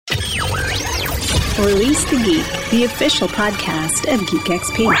Release the Geek, the official podcast of Geek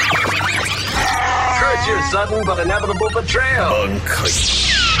XP. Curse your sudden but inevitable betrayal.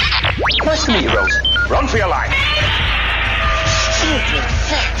 Nice to meet you, Rose. Run for your life.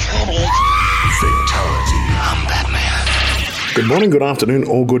 Fatality. I'm Batman. Good morning, good afternoon,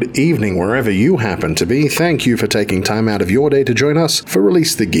 or good evening, wherever you happen to be. Thank you for taking time out of your day to join us for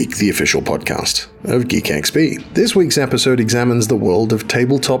Release the Geek, the official podcast of Geek XP. This week's episode examines the world of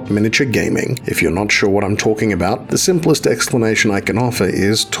tabletop miniature gaming. If you're not sure what I'm talking about, the simplest explanation I can offer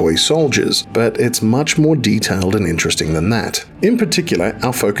is toy soldiers, but it's much more detailed and interesting than that. In particular,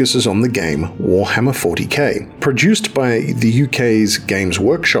 our focus is on the game Warhammer 40k. Produced by the UK's Games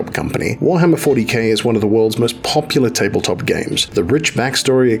Workshop company, Warhammer 40k is one of the world's most popular tabletop games. The rich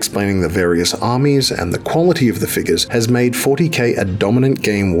backstory explaining the various armies and the quality of the figures has made 40k a dominant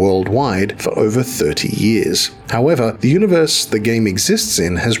game worldwide for over 30 years. However, the universe the game exists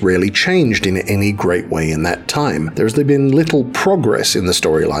in has rarely changed in any great way in that time. There's been little progress in the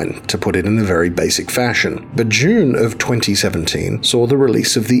storyline, to put it in a very basic fashion. But June of 2017 saw the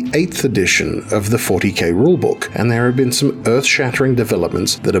release of the 8th edition of the 40k rulebook, and there have been some earth-shattering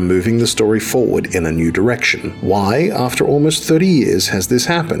developments that are moving the story forward in a new direction. Why, after almost 30 years, has this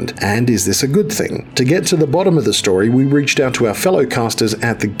happened, and is this a good thing? To get to the bottom of the story, we reached out to our fellow casters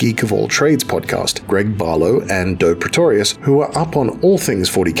at the Geek of All Trades podcast, Greg Barlow and Do Pretorius, who are up on all things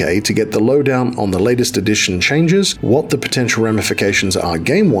 40k to get the lowdown on the latest edition changes, what the potential ramifications are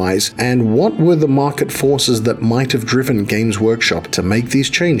game-wise, and what were the market forces that might have driven Games Workshop to make these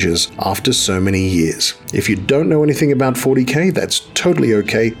changes after so many years. If you don't know anything about 40k, that's totally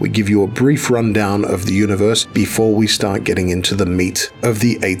okay. We give you a brief rundown of the universe before we start getting into the meat of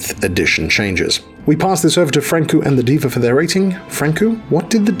the 8th edition changes. We pass this over to Franku and the Diva for their rating. Franku, what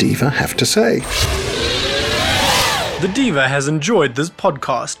did the Diva have to say? The Diva has enjoyed this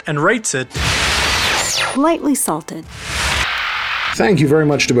podcast and rates it Lightly salted. Thank you very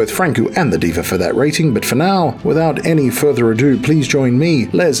much to both Franku and the Diva for that rating, but for now, without any further ado, please join me,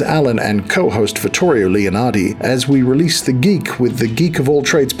 Les Allen, and co-host Vittorio Leonardi as we release the Geek with the Geek of All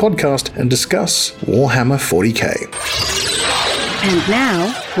Trades podcast and discuss Warhammer 40k. And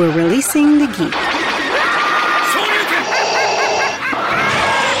now, we're releasing the Geek.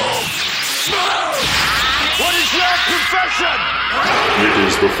 What is your confession? It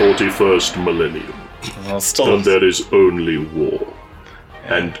is the 41st millennium, and there is only war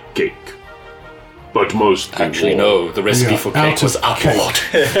and cake. But mostly Actually, war. no. The recipe for cake was apple.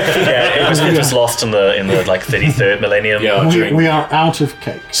 Yeah, it was lost in the like 33rd millennium. Yeah, We are out of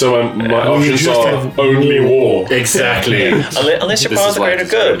cake. So my options just are have only war. exactly. Unless you're This part is of the why greater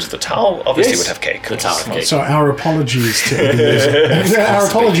it's good, good. the Tau obviously Yes. would have cake. The tower cake. So our apologies to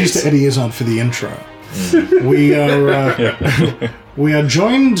Eddie Izzard for the intro. We are we are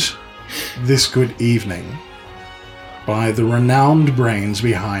joined this good evening by the renowned brains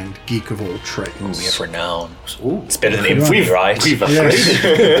behind Geek of All Trades. We have renown. It's better than infamy, right? Yes.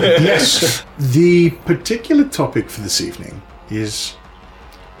 Yes. The particular topic for this evening is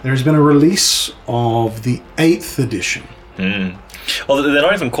there has been a release of the 8th edition. Well, they're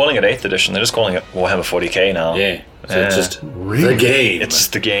not even calling it 8th edition. They're just calling it Warhammer 40k now. Yeah. So it's just Really? the game. It's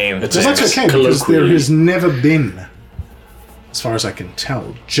just the game. It's Well, that's okay, because there colloquially. has never been, as far as I can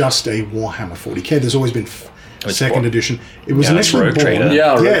tell, just a Warhammer 40k. There's always been second edition. It was Yeah, it's initially Rogue born, Trader.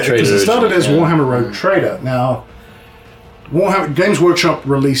 Yeah, Rogue Trader because it started as originally, Warhammer Rogue Trader. Now, Warhammer Games Workshop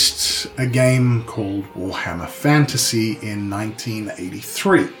released a game called Warhammer Fantasy in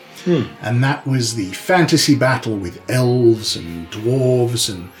 1983. And that was the fantasy battle with elves and dwarves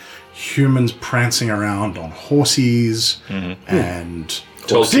and humans prancing around on horses and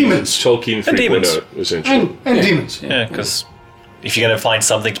demons. Tolkien 3.0, demons. essentially. And demons. Yeah, because if you're going to find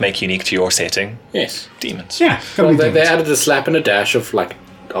something to make unique to your setting, Yes. demons. Yeah, gotta Well, be they demons. added a slap and a dash of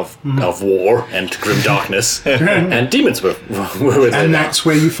of war and grim darkness, and demons were with And it. that's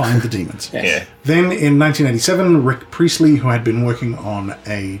where you find the demons. Yeah. Then in 1987, Rick Priestley, who had been working on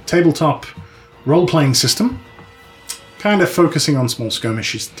a tabletop role-playing system, kind of focusing on small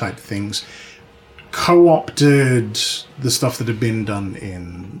skirmishes type things, co-opted the stuff that had been done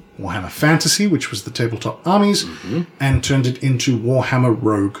in Warhammer Fantasy, which was the tabletop armies, and turned it into Warhammer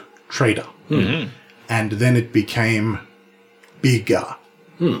Rogue Trader. And then it became bigger.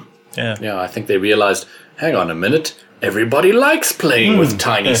 Yeah, I think they realized, hang on a minute, everybody likes playing with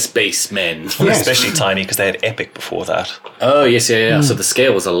tiny spacemen. Especially tiny because they had Epic before that. Oh, yes, yeah. So the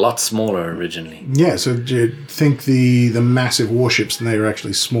scale was a lot smaller originally. Yeah, so you think the massive warships, and they were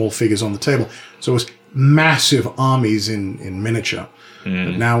actually small figures on the table. So it was massive armies in miniature. But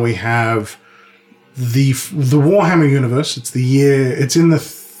now we have the Warhammer universe. It's in the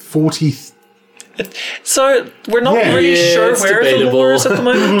So we're not really sure where the lore is at the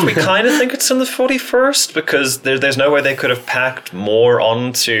moment. We kind of think it's in the 41st because there's no way they could have packed more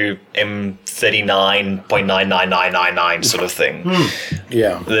onto M39.99999 sort of thing.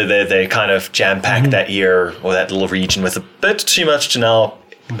 Yeah. They kind of jam-packed that year or that little region with a bit too much to now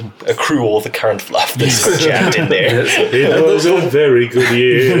accrue all the current fluff that's got jammed in there. It was a very good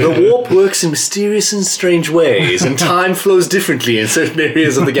year. The warp works in mysterious and strange ways, and time flows differently in certain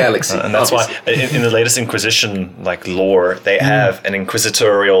areas of the galaxy. And that's why in the latest Inquisition lore, they have an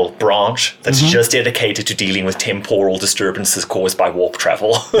inquisitorial branch that's just dedicated to dealing with temporal disturbances caused by warp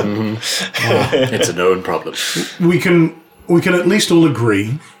travel. It's a known problem. We can at least all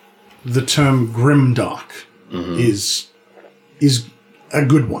agree the term grimdark is a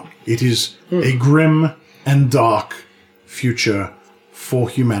good one. It is a grim and dark future for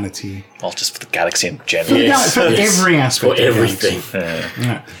humanity. Well, just for the galaxy in general. For every aspect For of everything.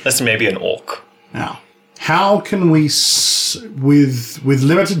 That's maybe an orc. Now, how can we, with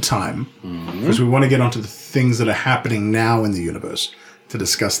limited time, because we want to get onto the things that are happening now in the universe to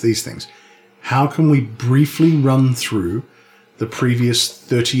discuss these things, how can we briefly run through the previous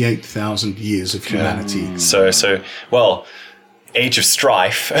 38,000 years of humanity? Age of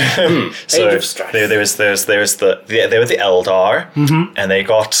Strife. Age of Strife. There was the Eldar, and they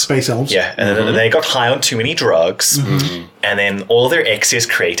got Space elves. Yeah, and then they got high on too many drugs, and then all their excess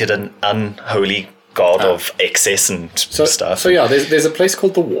created an unholy god of excess and stuff. So yeah, there's a place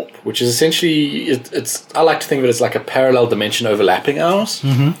called the Warp, which is essentially it's. I like to think of it as like a parallel dimension overlapping ours,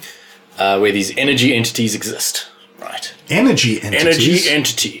 where these energy entities exist. Right. Energy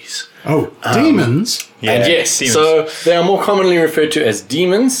entities. Oh, demons. And yes, demons. so they are more commonly referred to as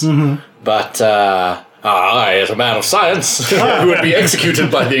demons, but I, as a man of science, who would be executed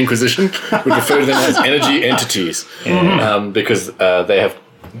by the Inquisition, would refer to them as energy entities, because they have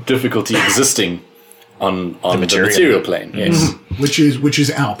difficulty existing on the material plane. Yes, which is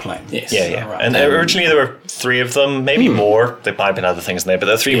our plane. Yes. Yeah. Right. And originally there were 3 of them, maybe more. There might have been other things in there, but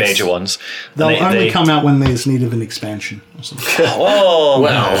there are 3 major ones. They'll only come out when there's need of an expansion or something. Oh,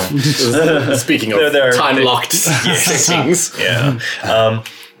 well, speaking of time-locked settings. Yeah.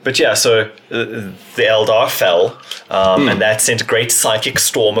 But yeah, so the Eldar fell, and that sent a great psychic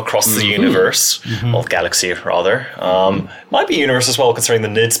storm across the universe, or galaxy rather. Might be universe as well, considering the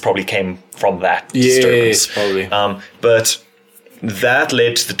Nids probably came from that disturbance. Yes, probably. But that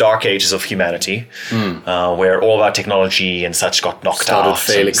led to the dark ages of humanity, where all of our technology and such got knocked out.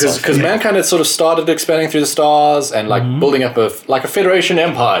 Failing because mankind had sort of started expanding through the stars and building up a Federation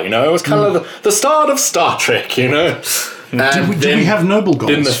empire. You know, it was kind of the start of Star Trek. You know. Did we have noble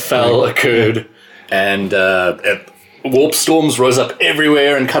gods? Then the fell occurred, and warp storms rose up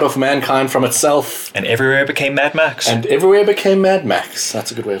everywhere and cut off mankind from itself. And everywhere became Mad Max.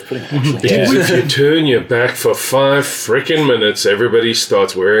 That's a good way of putting it, actually. If you turn your back for 5 frickin' minutes, everybody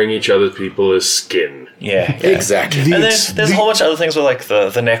starts wearing each other people's skin. Yeah. Exactly. And there's a whole bunch of other things with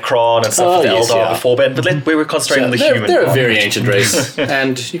the Necron and stuff with the Eldar before, but we were concentrating on the human. They're a very ancient race,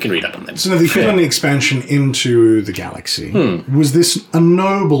 and you can read up on them. So the human expansion into the galaxy, was this a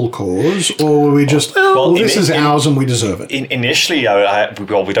noble cause, or were we just, this is ours and we deserve it? Initially,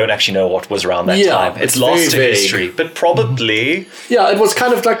 we don't actually know what was around that time. It's lost to history, but probably... Yeah, it was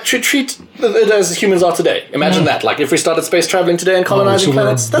kind of like treat it as humans are today. Imagine that. Like if we started space traveling today and colonizing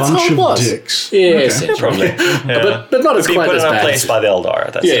planets, that's how it was. Dicks. Yes, probably. But not as quite as bad. Being put in our place by the Eldar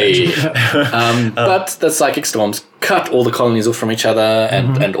at that stage. But the psychic storms cut all the colonies off from each other,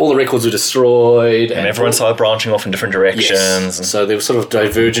 and all the records were destroyed. And everyone started branching off in different directions. Yes. And so there was sort of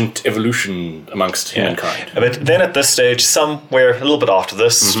divergent evolution amongst humankind. But then at this stage, somewhere a little bit after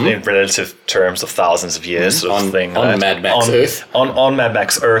this, in relative terms of thousands of years, sort of thing. On Mad Max Earth. On Mad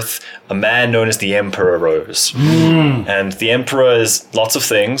Max Earth, a man known as the Emperor arose. And the Emperor is lots of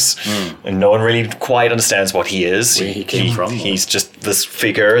things, and no one really quite understands what he is. Where he came from. He's just this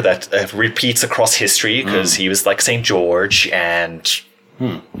figure that repeats across history, because he was like St. George and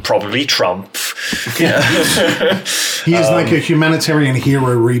probably Trump. He is like a humanitarian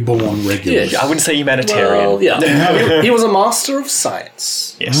hero reborn regularly. Yeah, I wouldn't say humanitarian. Well, yeah. He was a master of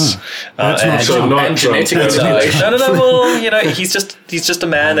science. Yes. That's And genetic manipulation. No. Well, he's just a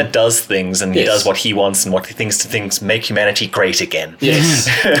man that does things, and he does what he wants, and what he thinks to things make humanity great again. Yes,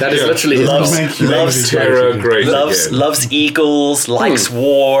 that is literally his Terror great again. Loves eagles, likes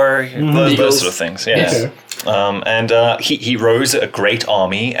war, those sort of things. Yes. He rose a great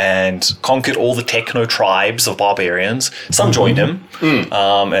army and conquered all the techno tribes of barbarians. Some joined him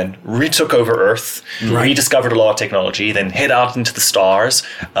and retook over Earth, rediscovered a lot of technology, then head out into the stars,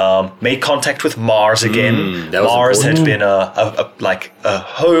 made contact with Mars again. Mars had been a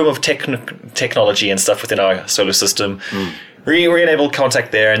home of technology and stuff within our solar system. Re-enabled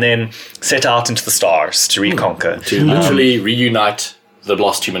contact there, and then set out into the stars to reconquer. To literally reunite the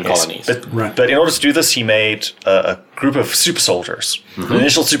lost human colonies. But in order to do this, he made a group of super soldiers. The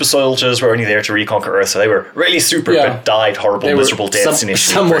initial super soldiers were only there to reconquer Earth, so they were really super, but died horrible, miserable deaths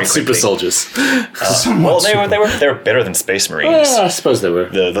initially. Somewhat super soldiers. They were better than Space Marines. I suppose they were.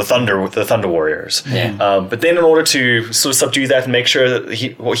 The Thunder Warriors. Yeah. But then, in order to sort of subdue that and make sure that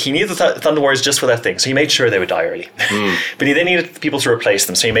he needed the Thunder Warriors just for that thing, so he made sure they would die early. But he then needed people to replace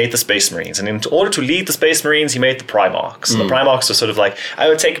them, so he made the Space Marines. And in order to lead the Space Marines, he made the Primarchs. And the Primarchs are sort of like, I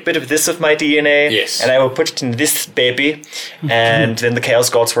would take a bit of this of my DNA, and I will put it in this baby. And then the Chaos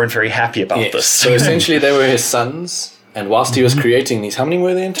Gods weren't very happy about this. So essentially, they were his sons. And whilst he was creating these, how many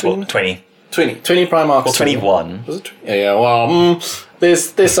were there in total? 20. 20 Primarchs. Well, 21. Was it? Yeah. Well,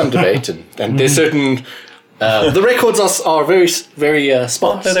 there's some debate, and there's certain. The records are very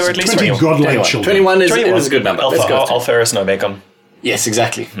sparse. There were at least 20 godlike children. 21 is a good number. Alpharis and Omegam. Yes,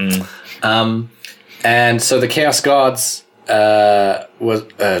 exactly. And so the Chaos Guards was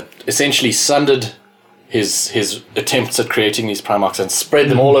essentially sundered his attempts at creating these Primarchs and spread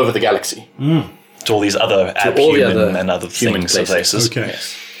them all over the galaxy. To all these other Abhuman and other things and places. Okay.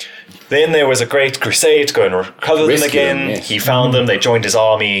 Yes. Then there was a great crusade to go and recover them again. He found them, they joined his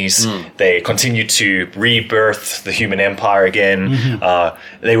armies, they continued to rebirth the human empire again.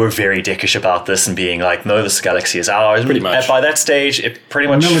 They were very dickish about this and being like, no, this galaxy is ours. Pretty much. And by that stage, it pretty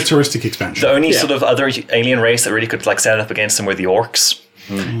much... Militaristic expansion. The only sort of other alien race that really could stand up against them were the Orcs.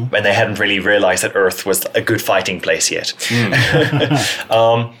 And they hadn't really realized that Earth was a good fighting place yet.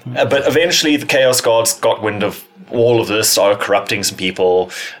 But eventually the Chaos Gods got wind of all of this, started corrupting some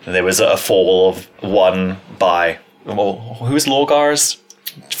people. And there was a fall of one by... who's Lorgar's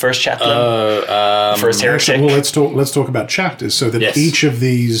first chaplain? First heretic? Well, let's talk about chapters, so that each of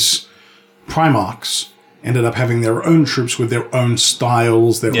these Primarchs ended up having their own troops with their own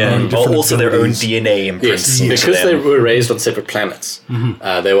styles, their own different also abilities. their own DNA imprints. Because they were raised on separate planets,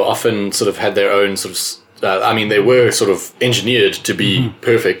 they were often sort of had their own sort of... they were sort of engineered to be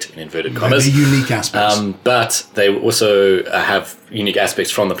perfect, in inverted commas. The unique aspects. But they also have unique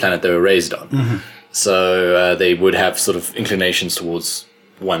aspects from the planet they were raised on. So they would have sort of inclinations towards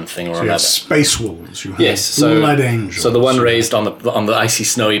one thing or You another. have space wolves. You have so blood angels. So the one raised on the icy,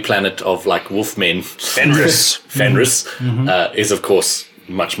 snowy planet of like wolfmen, Fenris, is of course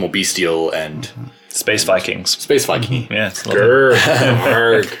much more bestial and Space Vikings. Space Viking. Yeah.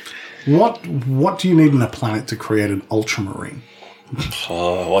 What do you need in a planet to create an ultramarine?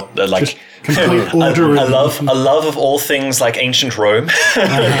 Like complete order. a love of all things like ancient Rome.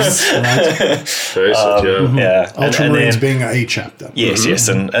 Ultramarines being a chapter. Yes,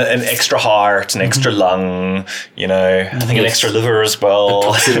 and an extra heart, an extra lung, I think an extra liver as well.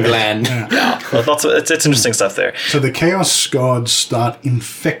 Toxin gland. It's interesting stuff there. So the Chaos Gods start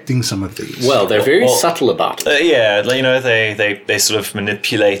infecting some of these. Well, they're very subtle about it. They sort of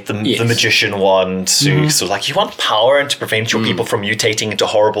manipulate the magician wand to sort of like, you want power and to prevent your people from mutating into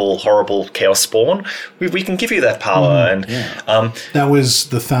horrible chaos spawn. We can give you that power, and that was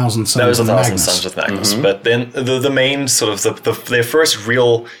the Thousand Sons. That was the of Thousand Magnus. Sons of Magnus. But then the main sort of their first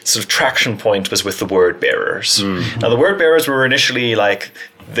real sort of traction point was with the Word Bearers. Now the Word Bearers were initially like,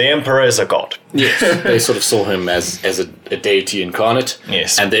 the Emperor is a god. Yes, they sort of saw him as a deity incarnate.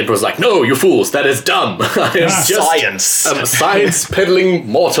 Yes. And the Emperor's like, no, you fools, that is dumb. It's just science. A science-peddling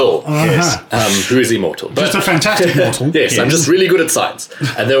mortal. Yes. Who is immortal. Just a fantastic mortal. Yes, I'm just really good at science.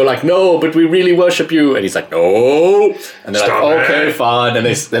 And they were like, no, but we really worship you. And he's like, no. And they're like, okay, fine. And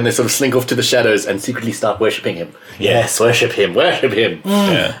then they sort of slink off to the shadows and secretly start worshipping him. Yes, worship him.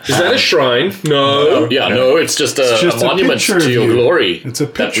 Yeah. Is that a shrine? No. No, it's just a monument to your glory. It's a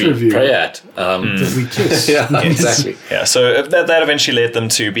picture of you. Pray at. That we kiss. Exactly. Yeah, so that eventually led them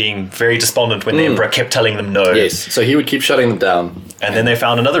to being very despondent when the Emperor kept telling them no. Yes, so he would keep shutting them down. And then they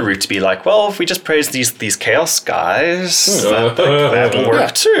found another route to be like, well, if we just praise these chaos guys, that'll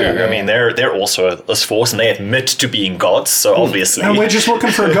work too. I mean, they're also a force, and they admit to being gods, so obviously. And we're just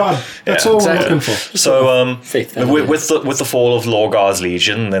looking for a god. That's all we're looking for. So faith. with the fall of Lorgar's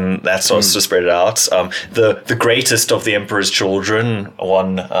Legion, then that starts to spread it out. The greatest of the Emperor's children,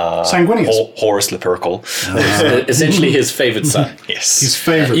 one Sanguinius. Horus Lupercal. Essentially his favorite son. Yes. His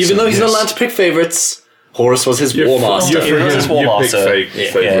favorite. Even though he's not allowed to pick favorites, Horus was his war master. He was his war master.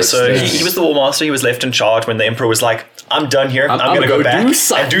 Favorite. So he was the war master. He was left in charge when the emperor was like, "I'm done here. I'm going to go back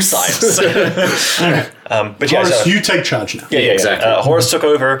and do science." But yeah, Horus, you take charge now. Yeah, exactly. Horus took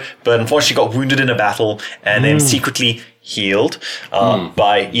over, but unfortunately got wounded in a battle and then secretly healed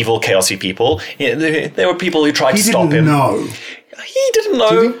by evil, chaosy people. Yeah, there were people who tried to stop him. He didn't know. He didn't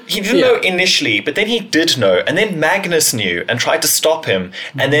know. He didn't know initially, but then he did know, and then Magnus knew and tried to stop him.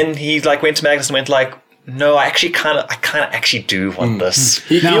 And then he went to Magnus and went like, "No, I kind of actually do want this."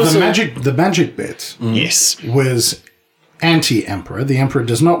 Now the magic bit Yes. was anti-emperor. The emperor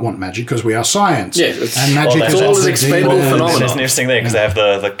does not want magic because we are science. Yes, and magic that's is all all an explainable phenomenon. There's an interesting thing because they have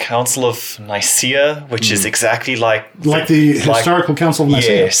the Council of Nicaea, which is exactly like the historical council of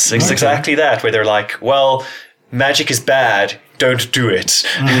Nicaea. Yes, it's exactly that, where they're like, well, magic is bad, don't do it.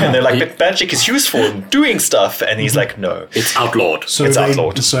 And they're like, but magic is useful in doing stuff. And he's like, no. It's outlawed. It's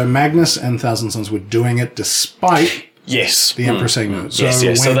outlawed. So Magnus and Thousand Sons were doing it despite Yes. the emperor saying no. So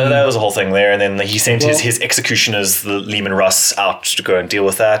Yes. So that was a whole thing there. And then he sent his executioners, the Leman Russ, out to go and deal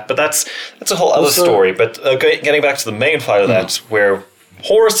with that. But that's a whole other story. But getting back to the main fight of that, where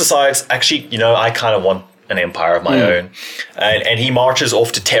Horus decides, actually, I kind of want an empire of my own. And he marches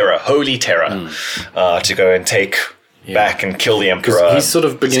off to Terra, Holy Terra, to go and take back and kill the emperor. He's sort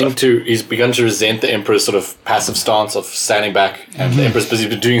of he's begun to resent the emperor's sort of passive stance of standing back, and the emperor's busy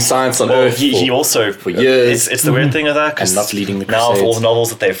doing science on Earth. He also for years. It's the weird thing of that, and not leading the now crusades. of all the novels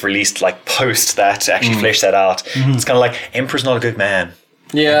that they've released, like post that to actually flesh that out, it's kind of like Emperor's not a good man.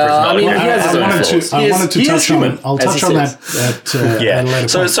 Yeah, I mean, he has his own flaws. I wanted to touch on. I'll as he touch on says. that. At a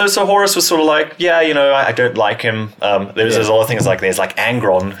later point. So Horus was sort of like, I don't like him. There's other things like there's like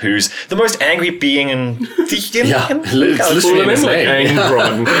Angron, who's the most angry being in the It's literally his name.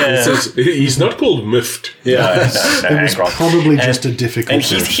 Angron. He says he's not called Mift. Yeah, no, it was Angron. probably just a difficult. And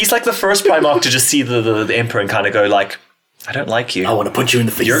he's like the first Primarch to just see the Emperor and kind of go like, I don't like you. I want to punch you in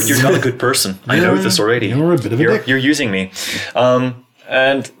the face. You're not a good person. I know this already. You're a bit of a dick. You're using me.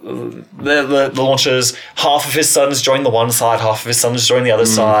 And the launchers, half of his sons join the one side, half of his sons join the other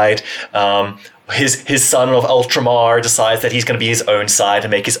side. His son of Ultramar decides that he's going to be his own side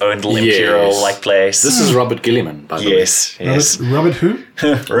and make his own little imperial place. This is Robert Gilliman, by the way. Yes. Robert who?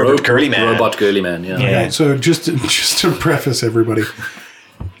 Robert Curlyman. Robot Girlyman, yeah. Okay, so just to preface everybody,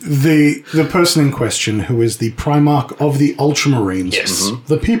 the person in question, who is the Primarch of the Ultramarines,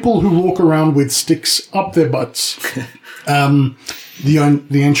 the people who walk around with sticks up their butts,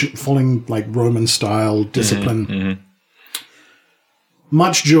 the ancient following like Roman style discipline.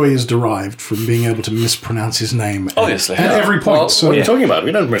 Much joy is derived from being able to mispronounce his name Obviously. at every point. Well, So what are you talking about?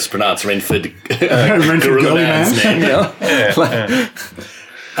 We don't mispronounce Renford Renford Gorilla Gillyman. Man's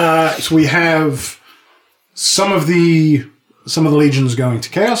name. So we have some of the legions going to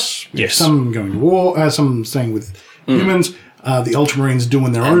chaos. Yes. Some going to war. Some staying with humans. The Ultramarines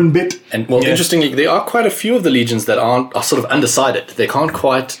doing their own bit. And interestingly, there are quite a few of the legions that are sort of undecided. They can't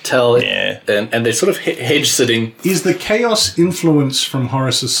quite tell, and they're sort of hedge sitting. Is the chaos influence from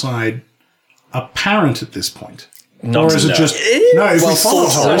Horus's side apparent at this point? Or is it just if we follow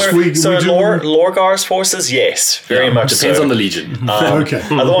Horus, we do. Lorgar's forces, yes, very much. Depends so. on the legion. Okay.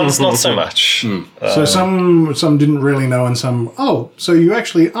 Other ones, not so much. So some didn't really know, and some so you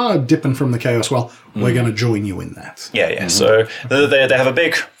actually are dipping from the chaos. Well, we're going to join you in that. Yeah. So they have a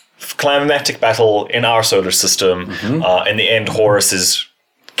big climatic battle in our solar system. In the end, Horus is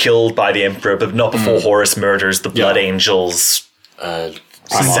killed by the Emperor, but not before Horus murders the Blood Angels.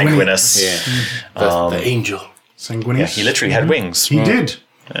 Sanguinus. The angel. Sanguinius. Yeah, he literally had wings. He did.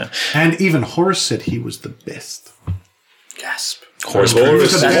 Yeah. And even Horus said he was the best. Gasp. Horus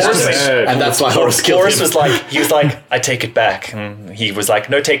and that's why Horus killed Horus him. he was like, I take it back. And he was like,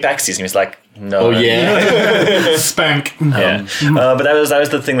 no take backsies. And he was like, no. Oh, yeah. Spank. Yeah. But that was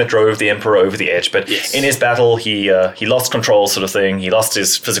the thing that drove the Emperor over the edge. But in his battle, he lost control, sort of thing. He lost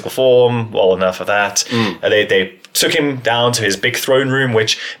his physical form. Well, enough of that. They took him down to his big throne room,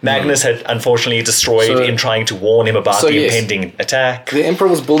 which Magnus had unfortunately destroyed in trying to warn him about the impending attack. The Emperor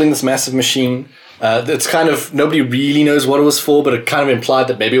was building this massive machine. It's kind of, nobody really knows what it was for, but it kind of implied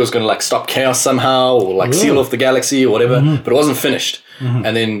that maybe it was going to like stop chaos somehow, or like seal off the galaxy or whatever, but it wasn't finished.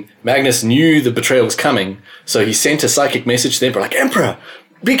 And then Magnus knew the betrayal was coming, so he sent a psychic message to the Emperor like, Emperor,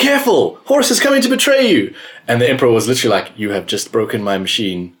 be careful! Horus is coming to betray you! And the Emperor was literally like, you have just broken my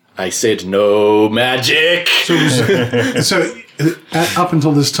machine. I said no magic. So up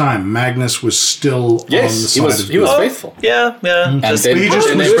until this time, Magnus was still on the Yes, side of he was good. faithful. Yeah. And then he just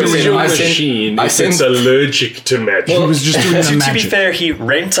and was then doing Your I machine I if sent- it's allergic to magic. He was just doing the To be magic. fair, he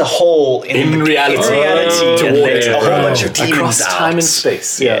rent a hole in reality. and let a whole bunch of demons across out. time and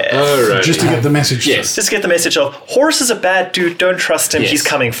space. Yeah. All right. Just to get the message through. Yes. Just get the message of Horus is a bad dude. Don't trust him. Yes. He's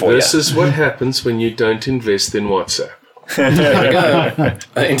coming for This you. is what happens when you don't invest in WhatsApp.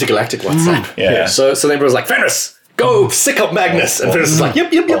 Intergalactic WhatsApp. Yeah. So the Emperor was like, Fenris, go sick up Magnus. And Fenris is like,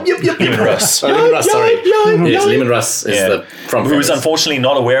 yep. Leman Russ. Leman Russ, sorry. Yes, Leman Russ is the from Who was Fenris. unfortunately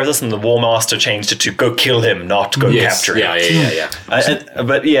not aware of this, and the War Master changed it to go kill him, not go capture him. Yeah.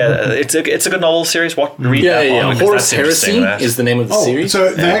 But it's a good novel series. Read that one, because Horus that's interesting, Heresy that. is the name of the series.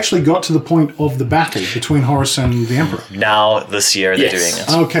 So they actually got to the point of the battle between Horus and the Emperor. Now this year they're doing Yes.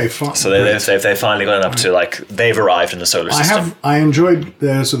 it. Okay, fine. So they finally got up to they've arrived in the solar system. I enjoyed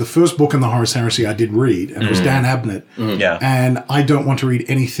the first book in the Horus Heresy I did read, and it was Dan Abnett. Yeah. And I don't want to read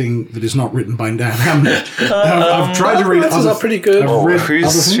anything that is not written by Dan Abnett. I've tried to read Those other are pretty good. I've read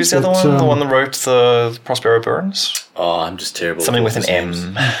other Who's things, the other but, one? The one that wrote the Prospero Burns? Oh, I'm just terrible. Something with an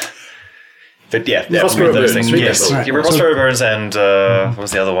M. But yeah, Prospero those Burns, things. read Yes, that book. yeah, Prospero Burns and what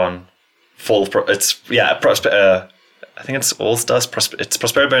was the other one? I think it's All Stars. It's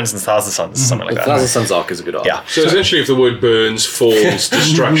Prospero Burns and Thousand Suns, something like that. Thousand Suns arc is a good arc. Yeah. So essentially, if the word burns, falls,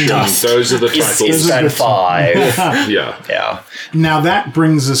 destruction, those are the titles. Eastern 5. Yeah. Yeah. Now that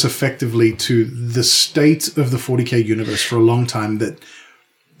brings us effectively to the state of the 40k universe for a long time. That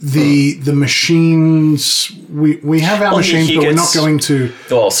the machines we have our machines, he but we're not gets- going to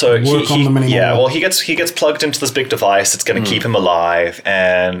work on them anymore. Yeah, well, he gets plugged into this big device. It's going to keep him alive,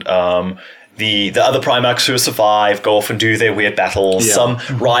 and the other Primarchs who survive go off and do their weird battles. Yeah. Some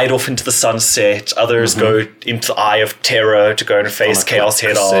ride off into the sunset. Others go into the Eye of Terror to go and face Chaos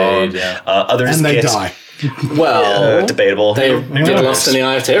head on. crusade, yeah. Others and they get die. Well, debatable. they get lost in the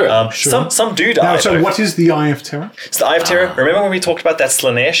Eye of Terror. Some do die. Now, so though. what is the Eye of Terror? It's the Eye of Terror. Remember when we talked about that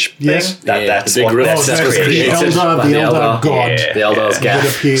Slanesh thing? Yes. That's the big what rift that's that was created. created. The by the Eldar Eldar. god Yeah. The Eldar's that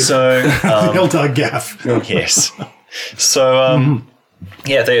Gaff. appeared. So the Eldar Gaff. yes. So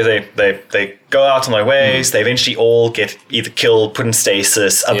yeah, they go out on their ways. They eventually all get either killed, put in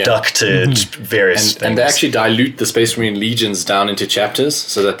stasis, abducted, various things. And they actually dilute the Space Marine legions down into chapters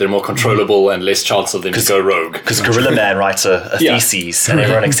so that they're more controllable and less chance of them to go rogue. because Gorilla Man writes a Yeah. thesis, and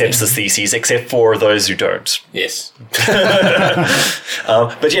everyone accepts this thesis except for those who don't. Yes.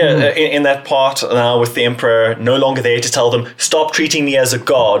 But yeah, in that part now with the Emperor no longer there to tell them stop treating me as a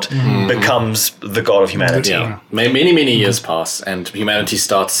god, becomes the god of humanity. Yeah. Many years pass, and humanity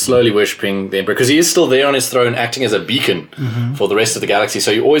starts slowly worshipping the Emperor because he is still there on his throne, acting as a beacon for the rest of the galaxy.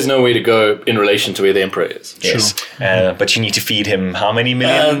 So you always know where to go in relation to where the Emperor is. Yes, but you need to feed him how many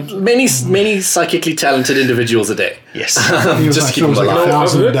million? Many psychically talented individuals a day. Yes. Just to keep him Feels like alive.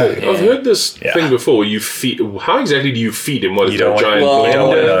 1,000 a day. I've heard this Yeah. thing before. You feed. How exactly do you feed him? What is You that don't want giant? you don't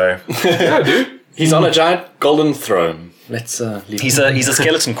want to know. Yeah, dude. He's on a giant golden throne. Let's leave He's a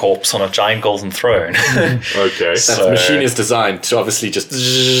skeleton corpse on a giant golden throne. Okay. That machine is designed to obviously just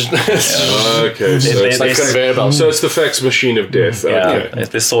Okay. So They- it's, like they- conveyor belts. so it's the fax machine of death. Yeah, Okay.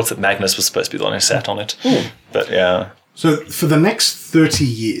 there's thoughts that Magnus was supposed to be the one who sat on it, but yeah, So for the next 30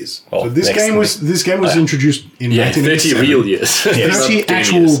 years, Well, so this next- game was introduced in 30 1987. real years. 30 Not game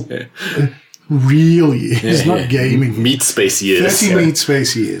actual years. real years, not gaming. Meat space years. 30 meat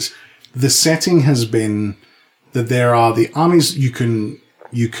space years. The setting has been that there are the armies you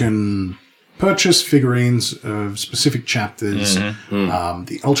can purchase figurines of specific chapters,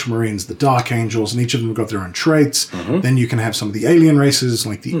 the Ultramarines, the Dark Angels, and each of them have got their own traits. Then you can have some of the alien races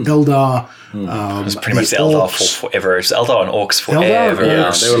like the Eldar. it's pretty much the Eldar for forever. It's Eldar and Orcs forever. Yeah,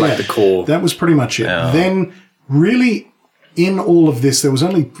 Orcs, they were like the core. That was pretty much it. Then, really, in all of this, there was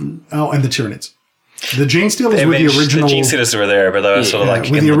only and the Tyranids. The Gene Stealers were the original. The Gene Stealers were there, but they were sort of like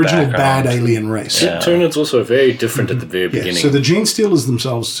with in the original background. bad alien race. Tyranids also very different at the very Yeah, beginning. so the Gene Stealers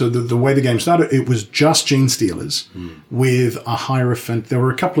themselves, so the way the game started, it was just Gene Stealers with a Hierophant. There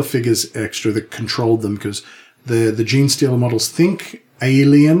were a couple of figures extra that controlled them because the Gene Stealer models think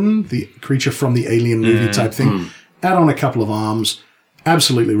Alien, the creature from the Alien movie type thing, add on a couple of arms,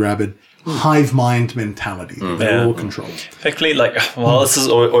 absolutely rabid. Hive mind mentality. They're all controlled. Effectively, this is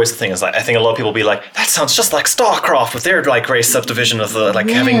always the thing. Is like I think a lot of people will be like, that sounds just like StarCraft with their race subdivision of the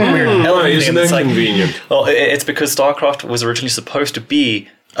having weird elements. Isn't that convenient? Well, it's because StarCraft was originally supposed to be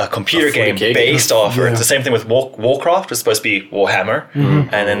a computer game 40K game. based off. It's the same thing with Warcraft. It was supposed to be Warhammer,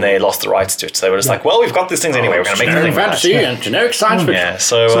 and then they lost the rights to it. So they were just like, well, we've got these things anyway. We're going to make the generic thing. fantasy and generic science fiction. Yeah.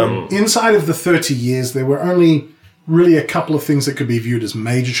 So So inside of the 30 years, there were only really a couple of things that could be viewed as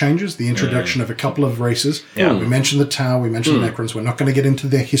major changes. The introduction of a couple of races. Yeah. We mentioned the Tau, we mentioned the Necrons. We're not going to get into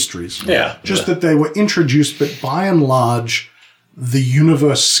their histories. Yeah. Just that they were introduced, but by and large, the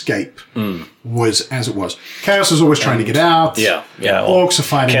universe scape was as it was. Chaos is always trying to get out. Yeah. Orcs are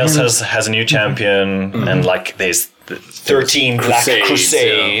fighting Chaos humans. has a new champion, and like there's 13 Black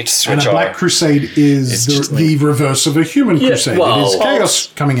Crusades, And which a Black Crusade is the reverse of a human crusade. well, it is Chaos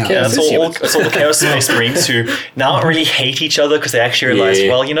coming out. Yeah, it's all the Chaos Space Marines who now really hate each other because they actually realize,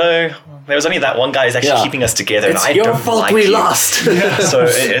 well, you know, there was only that one guy who's actually keeping us together, It's and I your don't fault like we you. lost. So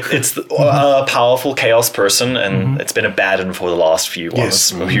it's a powerful Chaos person, and it's been a bad one for the last few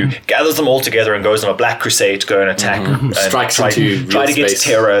ones, who gathers them all together and goes on a Black Crusade to go and attack, and Strikes try into to real get space.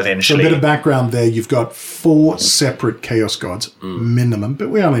 Terra So a eventually. bit of background there. You've got 4 separate Chaos Gods, minimum, but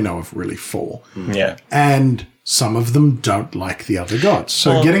we only know of really 4. Yeah. And some of them don't like the other gods.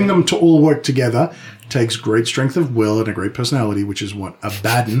 So getting them to all work together takes great strength of will and a great personality, which is what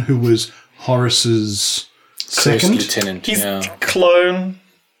Abaddon, who was Horus's second. Lieutenant. He's clone.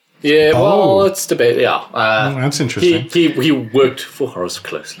 Yeah, well, it's debate. Yeah. That's interesting. He worked for Horus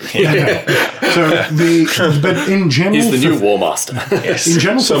closely. So but in general, He's the new for, War Master. in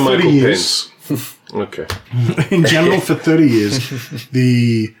general for Sir 30 Michael years, Okay. in general for 30 years,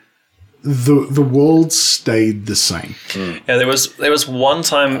 the world stayed the same. Yeah, there was one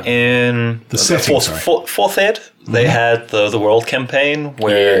time in The setting, fourth ed. They had the world campaign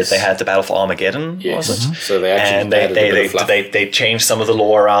where they had the Battle for Armageddon. Yes. Was it? So they actually And added a bit of fluff. they changed some of the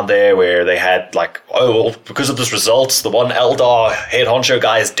lore around there where they had like, oh, well, because of this result, the one Eldar head honcho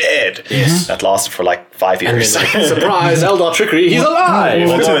guy is dead. Yes. That lasted for like 5 years. And then, surprise, Eldar trickery, he's alive!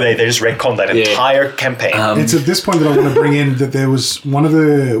 Well, no, they just retconned that entire campaign. It's at this point that I want to bring in that there was one of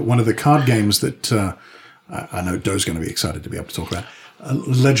the card games that I know Doe's going to be excited to be able to talk about.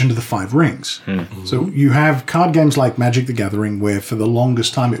 Legend of the Five Rings. So you have card games like Magic the Gathering, where for the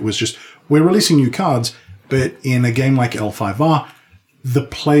longest time it was just, we're releasing new cards, but in a game like L5R, the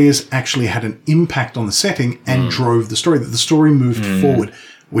players actually had an impact on the setting and drove the story, that the story moved forward,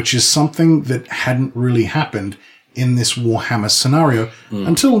 which is something that hadn't really happened in this Warhammer scenario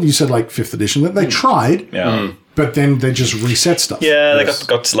until you said like 5th edition, that they tried, but then they just reset stuff. Yeah, they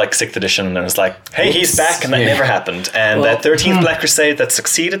got to like 6th edition and it was like, hey, he's back, and that never happened. And that 13th Black Crusade that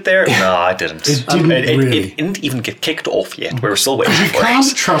succeeded there, no, it didn't. It didn't really. It didn't even get kicked off yet. We were still waiting You for can't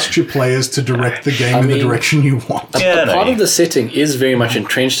it. trust your players to direct the game in the direction you want. Yeah, no, Part of the setting is very much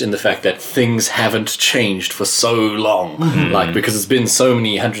entrenched in the fact that things haven't changed for so long. Like, because it's been so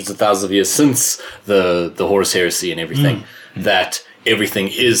many hundreds of thousands of years since the Horus Heresy and everything, that everything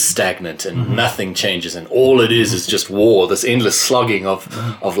is stagnant and nothing changes, and all it is just war, this endless slugging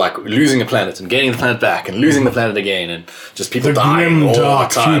of like losing a planet and gaining the planet back and losing the planet again, and just people The dying grim, all the dark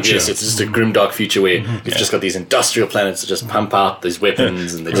time. future. Yes, it's just a grim dark future where you've just got these industrial planets that just pump out these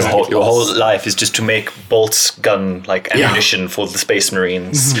weapons and they just get Your lost. whole life is just to make bolts, gun, like ammunition for the Space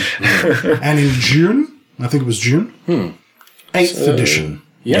Marines. And in June, I think it was June, 8th edition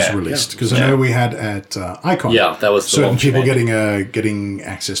was released. Because I know we had at Icon, that was the certain launch people event. getting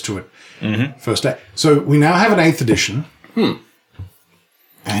access to it first day. So we now have an 8th edition,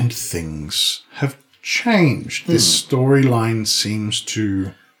 and things have changed. This storyline seems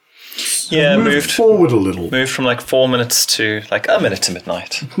to move forward a little. Moved from like 4 minutes to like a minute to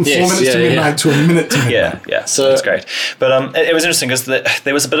midnight. 4 minutes to midnight to a minute to midnight. Yeah, so that's great. But it was interesting because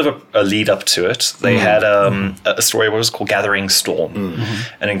there was a bit of a lead up to it. They had a story what was called Gathering Storm,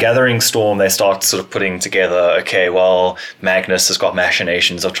 and in Gathering Storm they start sort of putting together. Okay, well, Magnus has got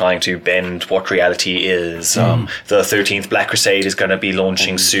machinations of trying to bend what reality is. The 13th Black Crusade is going to be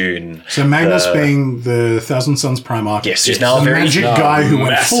launching soon. So Magnus being the Thousand Suns Primarch, Yes, who's now the a very magic guy who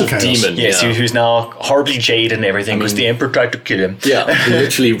went full massive chaos. demon. Yes, who's now horribly jaded and everything because the Emperor tried to kill him. Yeah, he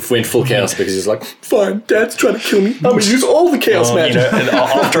literally went full chaos because he's like, fine, Dad's trying to kill me. I'm going to use all the chaos You magic. know, and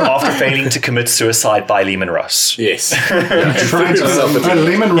after failing to commit suicide by Lehman Russ. Yes. Trying to,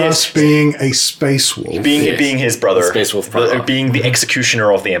 Lehman Russ being a space wolf. Being his brother, Space Wolf brother. being the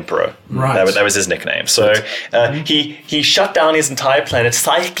executioner of the Emperor. Right. That was his nickname. So he shut down his entire planet,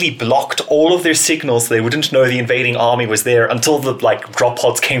 psychically blocked all of their signals. They wouldn't know the invading army was there until the drop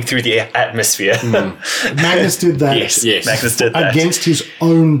pods came through the atmosphere. Magnus did that. Yes, Magnus did that. Against his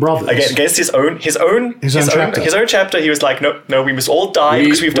own brothers. Against his own chapter. He was like, no, we must all die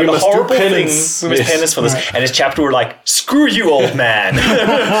because we've done a must do horrible thing. penance. We must Yes. penance for this. Right. And his chapter were like, screw you, old man.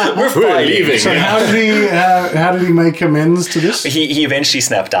 We're fighting. leaving. So how did he make amends to this? He eventually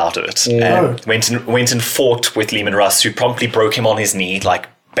snapped out of it and went and fought with Lehman Russ, who promptly broke him on his knee, like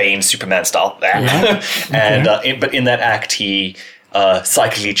Bane Superman style. And but in that act, he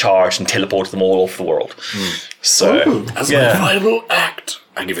psychically charged and teleported them all off the world. So, As my final act,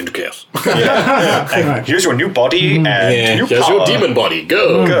 I give into chaos. and here's your new body and new Here's power. your demon body.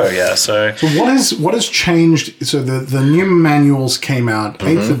 Go. So So what has changed? So the new manuals came out,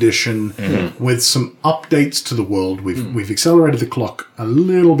 8th edition, with some updates to the world. We've accelerated the clock a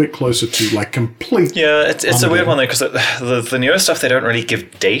little bit closer to like complete. yeah, it's a weird one though because the newer stuff they don't really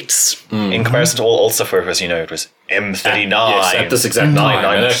give dates in comparison to all old stuff. Whereas it was M39, Yes, at this exact time.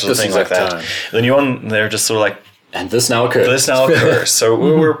 99, And or at this something like exact that. time. The new one, they're just sort of like. And this now occurs. This now occurs. So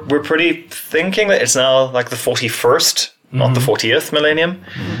we're pretty thinking that it's now like the 41st, not the 40th millennium.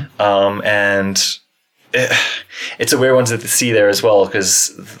 And it's a weird one to see there as well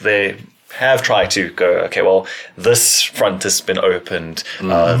because they have tried to go, okay, well, this front has been opened.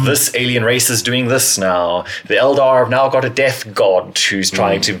 This alien race is doing this now. The Eldar have now got a death god who's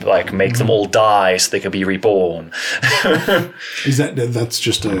trying to like make them all die so they can be reborn. Is that's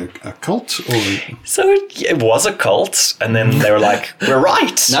just a cult or? So it was a cult, and then they were like, "We're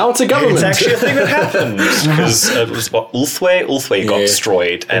right. Now it's a government. It's actually a thing that happened because it was what Ulthwé. Ulthwé got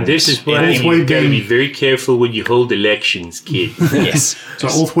destroyed, and This is why Ulthwé you gotta being- be very careful when you hold elections, kid. yes, So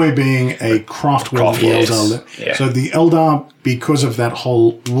Ulthwé being a craft world, Craft the world, Eldar. yeah. So the Eldar, because of that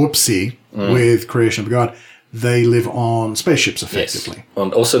whole whoopsie with creation of God, they live on spaceships effectively.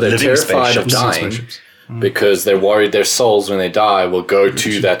 And also they're Living terrified of spaceships. dying Spaceships. because they're worried their souls when they die will go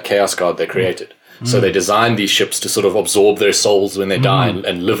to that chaos god they created. So they designed these ships to sort of absorb their souls when they die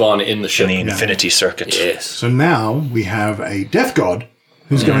and live on in the ship. in the Infinity Circuit. Yes. So now we have a death god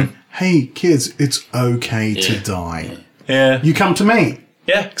who's going, "Hey kids, it's okay to die. Yeah, You come to me."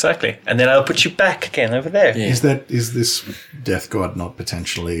 yeah, exactly. And then I'll put you back again over there. Is this death god not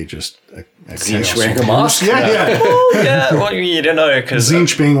potentially just a Zinch chaos wearing a god? mask? Yeah. Oh, yeah, well, you don't know because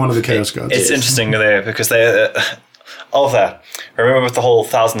Zinch being one of the chaos gods. it's interesting there because they all of that. Remember with the whole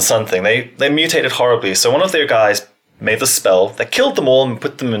Thousand Sun thing, they mutated horribly. So one of their guys made the spell that killed them all and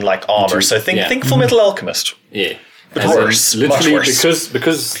put them in like armor. So think Full Metal Alchemist. Yeah. But As in, worse, literally much worse.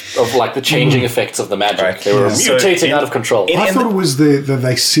 because of like the changing effects of the magic. Right. They were Yeah. So mutating out of control. in- I thought it was that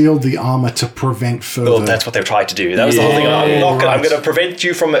they sealed the armor to prevent further. Well, that's what they tried to do. That was the whole thing. I'm going to prevent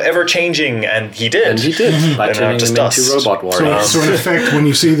you from ever changing, and he did. And he did by And turning just them into dust. robot So, warriors. so in effect, when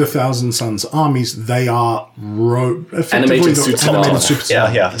you see the Thousand Suns armies, they are effectively Animated the suits of animated armor. suits. of Yeah,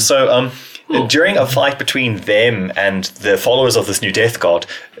 armor. yeah. So during a fight between them and the followers of this new death god,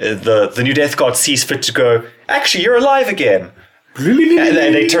 the new death god sees fit to go, actually, you're alive again. And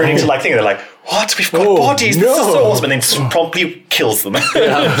then they turn into like, they're like, what? We've got bodies. This is so awesome. And then promptly kills them.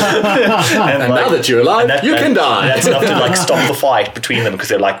 and now that you're alive, you can die. That's enough to like stop the fight between them because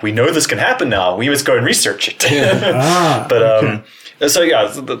they're like, we know this can happen now. We must go and research it. But so yeah,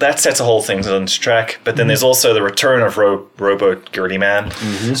 that sets a whole thing on track. But then there's also the return of Robo Girly Man.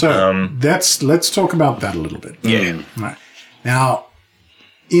 So let's talk about that a little bit. Yeah. Right. Now,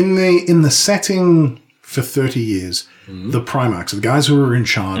 in the setting for 30 years, the Primarchs, the guys who were in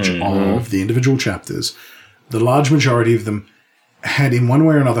charge of the individual chapters, the large majority of them had in one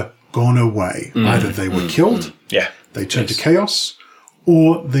way or another gone away. Either they were killed, Yeah. they turned to chaos,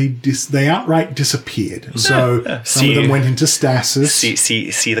 or they outright disappeared. So some of them went into stasis.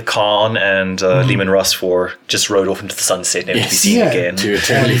 See the Khan and Lehman Russ just rode off into the sunset, never to be seen Yeah. again. To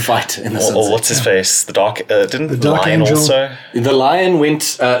eternally fight in the Or sunset. what's his face? The Dark didn't the Dark Lion Angel. also? The lion went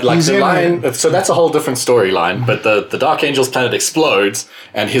He's the in lion. So that's a whole different storyline. But the Dark Angel's planet explodes,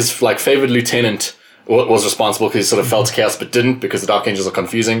 and his like favorite lieutenant was responsible because he sort of fell to chaos, but didn't because the Dark Angels are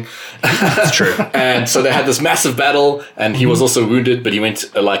confusing. That's true. And so they had this massive battle, and he was also wounded, but he went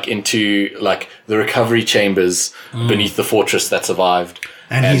into the recovery chambers beneath the fortress that survived.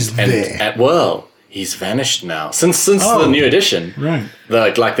 And he's there. And, well, he's vanished now since the new edition.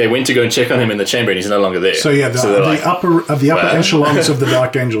 Right. They went to go and check on him in the chamber, and he's no longer there. So yeah, the upper echelons of the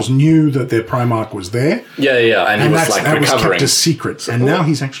Dark Angels knew that their Primarch was there, yeah, and he was that was recovering. kept a secret. And now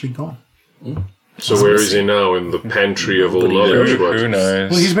he's actually gone. So where is he now? In the pantry of all knowledge? Who knows?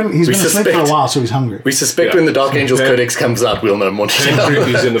 Well, he's been asleep for a suspect- while, so he's hungry. We suspect Yeah. when the Dark Angels Yeah. Codex comes out, we'll know more detail.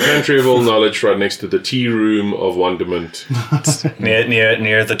 He's in the pantry of all knowledge, right next to the tea room of wonderment.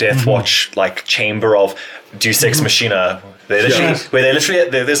 near the Death Watch chamber of Deus Ex Machina. There's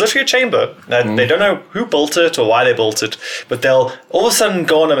literally a chamber. They don't know who built it or why they built it, but they'll all of a sudden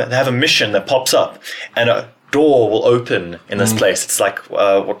go on and have a mission that pops up, and a door will open in this place. It's like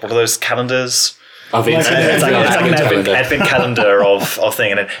what are those calendars? Events. It's like an calendar. advent calendar of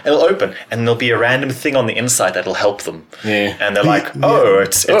thing, and it'll open, and there'll be a random thing on the inside that'll help them. Yeah. And they're like, oh,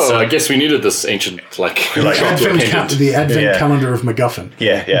 it's I guess we needed this ancient The advent calendar of MacGuffin.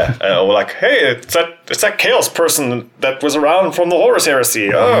 Yeah. We're like, hey, it's that chaos person that was around from the Horus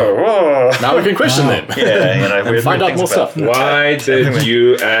Heresy. Oh. Now we can question them. Yeah, and find out more stuff. Why did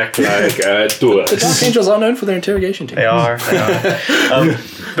you act like a The Dark Angels are known for their interrogation team. They are.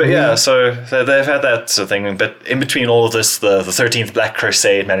 But yeah, so they've had that sort of thing. But in between all of this, the 13th Black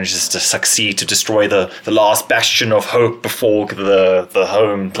Crusade manages to succeed to destroy the last bastion of hope before the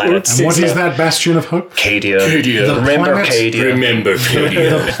home planet. And what is that bastion of hope? Cadia. Remember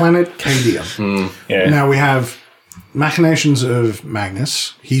Cadia. The planet Cadia. Yeah. Now we have machinations of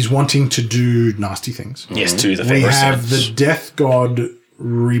Magnus. He's wanting to do nasty things. Yes, to the We famous have sins. the Death God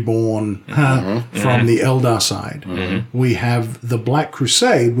reborn from the Eldar side. We have the Black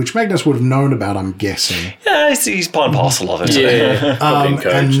Crusade, which Magnus would have known about, I'm guessing. Yeah, he's part and parcel of it. Yeah.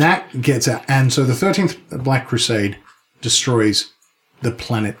 And that gets out. And so the 13th Black Crusade destroys the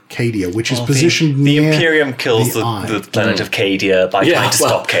planet Cadia, which is positioned The near Imperium kills the eye. planet of Cadia by trying to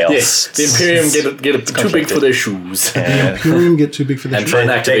stop chaos. Yes, the Imperium get too big for their shoes. The Imperium get too big for the And try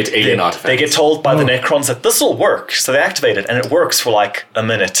and activate alien artifacts. They get told by the Necrons that this will work, so they activate it, and it works for like a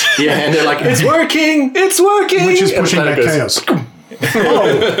minute. Yeah, and they're like, it's working! It's working! Which is And pushing the back planet goes, chaos.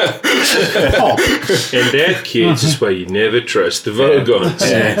 And that, kids, is why you never trust the Vogons.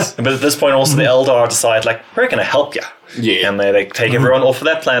 Yes. But at this point, also the Eldar decide, like, we're going to help you. Yeah. And they take everyone off of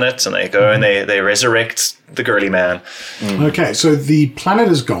that planet, and they go and they resurrect the girly man. Okay, so the planet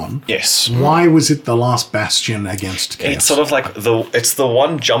is gone. Yes. Why was it the last bastion against chaos? It's sort of like it's the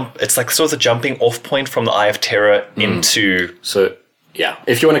one jump. It's like sort of the jumping off point from the Eye of Terror into. So, yeah,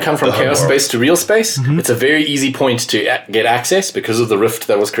 if you want to come from The chaos homeworld. space to real space, it's a very easy point to get access because of the rift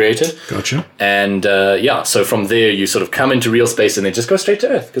that was created. Gotcha. And so from there you sort of come into real space and then just go straight to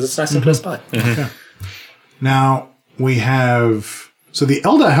Earth because it's nice and close by. Okay. Now we have the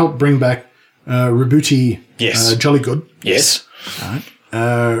Eldar helped bring back Rabuti Yes. Jollygood. Yes.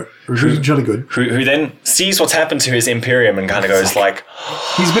 Rabuti Jollygood. Who then sees what's happened to his Imperium and kind of goes like,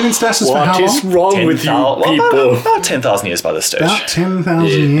 He's been in stasis for how What is long? wrong with you 10,000 people? about 10,000 years by this stage. About 10,000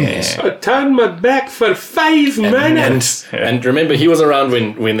 years. I turned my back for 5 minutes. And remember, he was around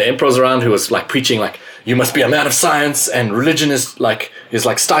when the Emperor was around, who was like preaching like, you must be a man of science, and religion is like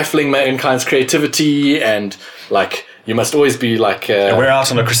stifling mankind's creativity, and like you must always be like. And we're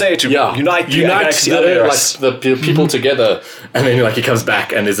out on a crusade to unite the people together, and then like he comes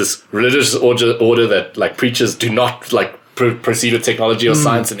back, and there's this religious order that like preachers do not like proceed with technology or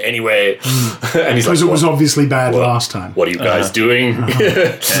science in any way, and he's Because like, it was obviously bad last time. what are you guys doing? And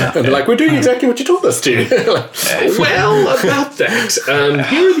they're like, we're doing exactly what you told us to. Well, about that,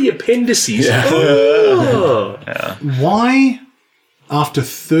 here are the appendices. Yeah. Oh. Why, after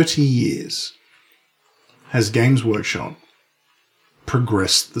 30 years, has Games Workshop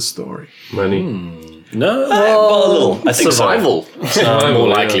progressed the story? Money. No, well, a little. I think survival. More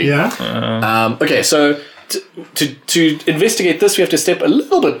likely. Yeah? Okay, so to investigate this, we have to step a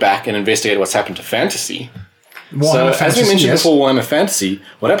little bit back and investigate what's happened to fantasy. Warhammer As we mentioned yes. before, Warhammer Fantasy,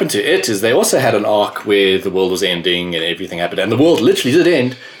 what happened to it is they also had an arc where the world was ending and everything happened, and the world literally did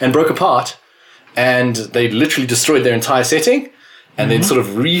end and broke apart, and they literally destroyed their entire setting, and then sort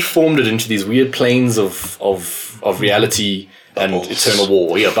of reformed it into these weird planes of reality and eternal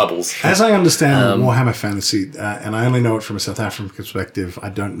war. Yeah, bubbles. As I understand Warhammer Fantasy, and I only know it from a South African perspective, I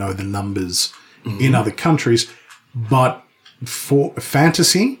don't know the numbers in other countries, but for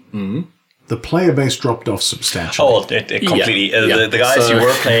fantasy, the player base dropped off substantially. Oh, it completely. The guys who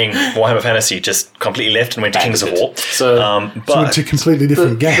were playing Warhammer Fantasy just completely left and went to Kings of War. So, but it's a completely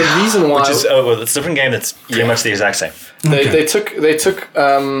different game. The reason why which is it's a different game that's pretty much the exact same. They took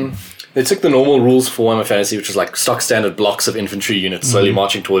the normal rules for Warhammer Fantasy, which was like stock standard blocks of infantry units slowly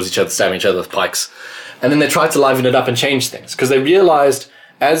marching towards each other, stabbing each other with pikes, and then they tried to liven it up and change things because they realized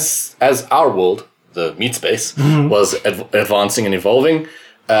as our world, the meat space, was advancing and evolving.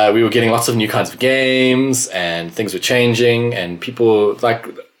 We were getting lots of new kinds of games, and things were changing, and people like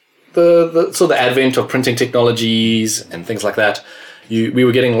the advent of printing technologies and things like that. We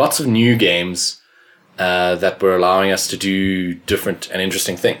were getting lots of new games that were allowing us to do different and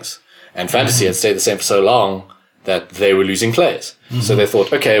interesting things. And fantasy had stayed the same for so long that they were losing players. So they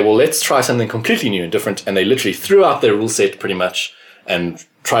thought, okay, well, let's try something completely new and different. And they literally threw out their rule set pretty much and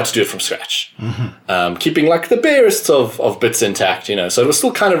tried to do it from scratch, keeping like the barest of bits intact, you know. So it was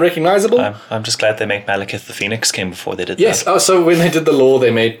still kind of recognizable. I'm just glad they made Malekith the Phoenix came before they did Yes. that. Oh, so when they did the lore,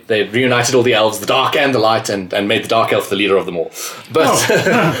 they reunited all the elves, the dark and the light, and made the dark elf the leader of them all. But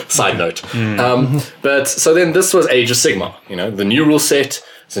side note. But so then this was Age of Sigmar. You know, the new rule set.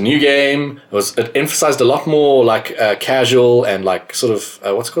 It's a new game. It emphasized a lot more like casual and like sort of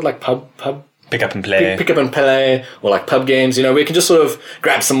what's it called, like pub. Pick up and play. Pick up and play, or like pub games, you know, where you can just sort of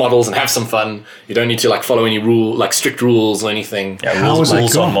grab some models and have some fun. You don't need to like follow any strict rules or anything. Yeah, rules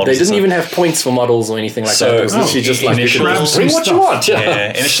on models. They didn't even have points for models or anything like that. It was literally just like, you can bring what you want.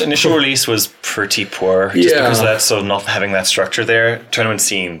 Yeah, initial release was pretty poor, just because of that, so not having that structure there. Tournament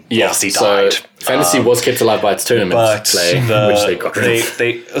scene obviously died. Fantasy was kept alive by its tournament play, which they got rid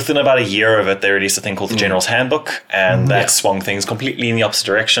of. Within about a year of it, they released a thing called the General's Handbook, and that swung things completely in the opposite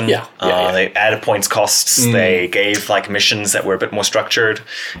direction. They added points costs. They gave like missions that were a bit more structured,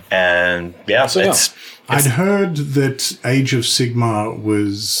 and I'd heard that Age of Sigmar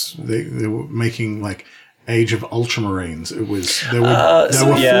was they were making like Age of Ultramarines. It was there were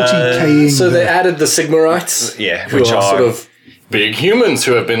 40K-ing. So they added the Sigmarites, which are sort of big humans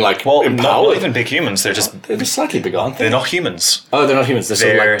who have been like empowered. Not even big humans. They're just slightly big, aren't they? They're not humans. Oh, they're not humans. They're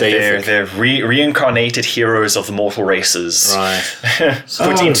sort of like deific. They're reincarnated heroes of the mortal races. Right.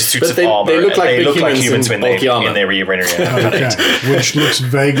 Put into suits of armor. They look like humans when bulky armor. in their reincarnation. Which looks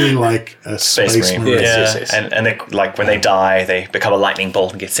vaguely like a space marine. Yes. And they, like when they die, they become a lightning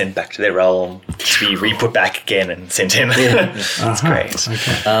bolt and get sent back to their realm to be re-put back again and sent in. That's great.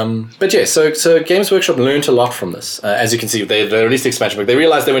 Okay. But yeah, so Games Workshop learned a lot from this. As you can see, they released the expansion book. They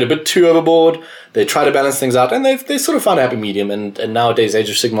realized they went a bit too overboard. They tried to balance things out, and they sort of found a happy medium. And nowadays,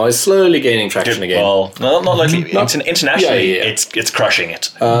 Age of Sigmar is slowly gaining traction again. Well, not locally. Internationally, it's crushing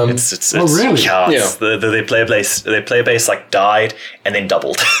it. It's really? The player base like died and then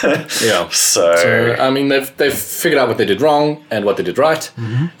doubled. So I mean, they've figured out what they did wrong and what they did right,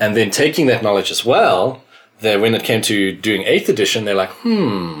 and then taking that knowledge as well. When it came to doing 8th edition, they're like,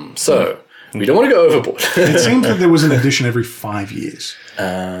 so we don't want to go overboard. It seemed that there was an edition every 5 years.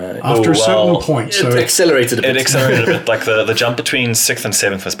 After a certain point. So it accelerated a bit. It accelerated a bit. Like the jump between 6th and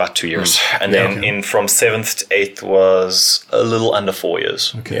 7th was about 2 years. And then from 7th to 8th was a little under 4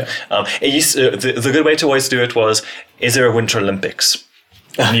 years. Okay. The good way to always do it was, is there a Winter Olympics?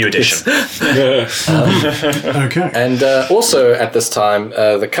 New edition. Okay. And also at this time,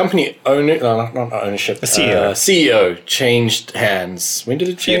 the company not ownership. The CEO. CEO changed hands. When did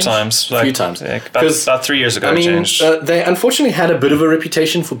it change? A few times. Yeah, about 3 years ago it changed. They unfortunately had a bit of a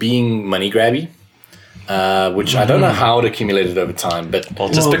reputation for being money grabby. Which I don't know how it accumulated over time, but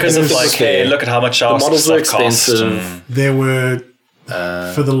because of like, hey, look at how much our the models were stuff expensive. There were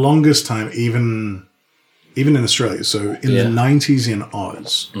for the longest time, even in Australia, so in the 90s in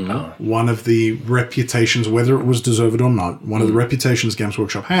Oz, one of the reputations, whether it was deserved or not, one of the reputations Games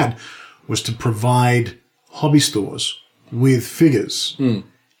Workshop had was to provide hobby stores with figures,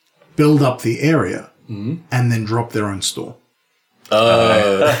 build up the area, and then drop their own store.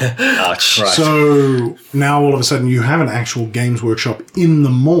 Ouch. Right. So now all of a sudden you have an actual Games Workshop in the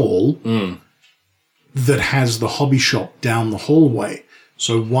mall that has the hobby shop down the hallway.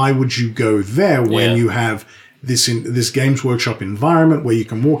 So why would you go there when you have this Games Workshop environment where you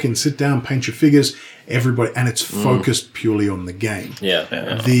can walk in, sit down, paint your figures, everybody, and it's focused purely on the game.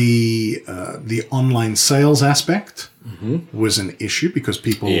 The online sales aspect was an issue because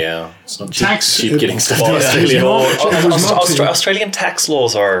people it's not cheap getting stuff to Australia. Australian tax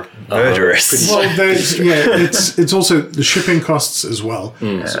laws are murderous. Well, it's also the shipping costs as well.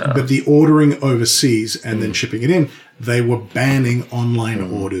 But the ordering overseas and then shipping it in, they were banning online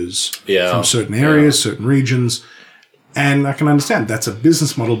orders from certain areas, certain regions. And I can understand that's a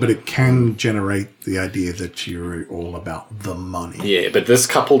business model, but it can generate the idea that you're all about the money. Yeah, but this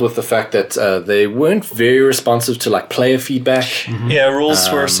coupled with the fact that they weren't very responsive to like player feedback. Yeah,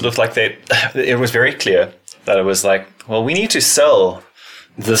 rules were sort of like it was very clear that it was like, well, we need to sell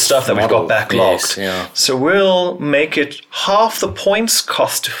the stuff that we've got backlogged. So we'll make it half the points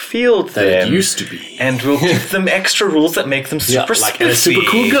cost to field them. That it used to be. And we'll give them extra rules that make them super like a super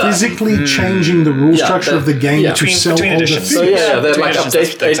cool gun. Physically changing the rule structure of the game to sell all the editions. figures. So they'd like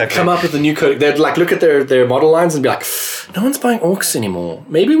update, they'd come up with a new code. They'd like look at their model lines and be like, no one's buying orcs anymore.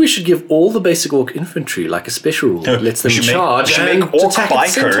 Maybe we should give all the basic orc infantry like a special rule that lets them charge. We should make orc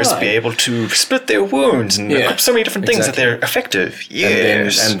bikers be able to split their wounds and equip so many different things that they're effective. Yeah. And then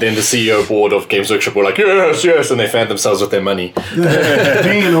and then the CEO board of Games Workshop were like, yes, and they fanned themselves with their money.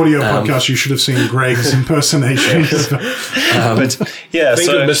 Being an audio podcast, you should have seen Greg's impersonation. But yeah, Think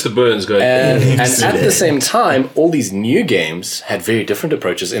so of Mr. Burns going. And at the same time, all these new games had very different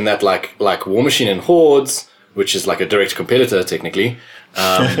approaches in that, like War Machine and Hordes, which is like a direct competitor, technically.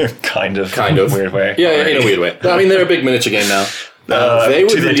 kind of Weird way. Yeah, in a weird way. I mean, they're a big miniature game now. They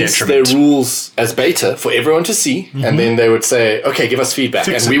would to their release their detriment. rules as beta for everyone to see, and then they would say, "Okay, give us feedback,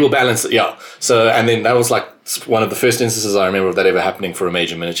 and we will balance it." Yeah. So, and then that was like one of the first instances I remember of that ever happening for a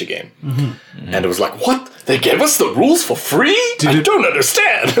major miniature game, and it was like, "What? They gave us the rules for free? I don't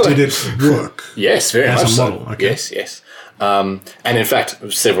understand." Did it work? Yes, very As much a so. model, okay. Yes. And in fact,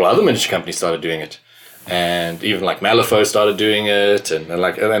 several other miniature companies started doing it. And even like Malifaux started doing it, and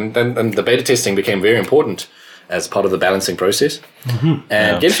the beta testing became very important as part of the balancing process.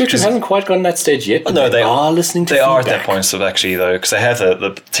 And Games Workshop hasn't quite gotten that stage yet. But No, they are listening to They feedback. are at that point, sort of actually, though, because they have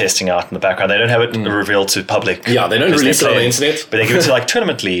the testing out in the background. They don't have it revealed to public. Yeah, they don't because release it on play the internet. but they give it to like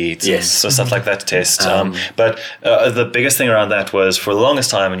tournament leads, Yes. and so stuff like that to test. But the biggest thing around that was for the longest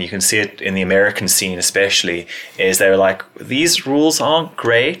time, and you can see it in the American scene especially, is they were like, these rules aren't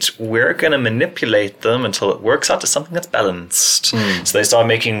great. We're going to manipulate them until it works out to something that's balanced. So they start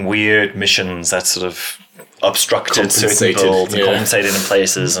making weird missions that sort of obstructed certain Compensated, builds and yeah. compensated in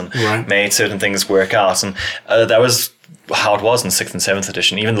places and Right. made certain things work out. And that was how it was in 6th and 7th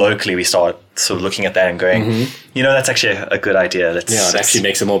edition. Even locally, we started sort of looking at that and going, that's actually a good idea. Let's Yeah, it actually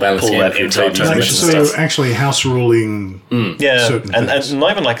makes a more balanced pull game that if you into play our these tournaments Like, and so stuff. actually house ruling Yeah, certain and things.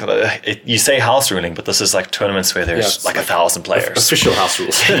 not even like you say house ruling, but this is like tournaments where there's it's like 1,000 players. official house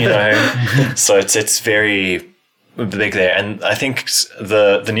rules. So it's very big there. And I think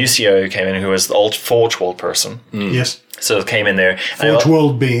the new CEO who came in, who was the old Forge World person, Yes. so came in there. Forge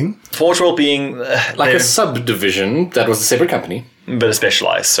World being. Forge World being Like a subdivision that was a separate company. but a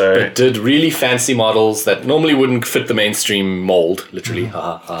specialized. So Did really fancy models that normally wouldn't fit the mainstream mold, literally.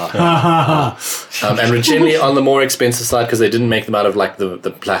 And were generally on the more expensive side because they didn't make them out of like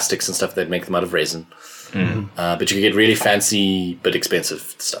the plastics and stuff. They'd make them out of resin. But you could get really fancy but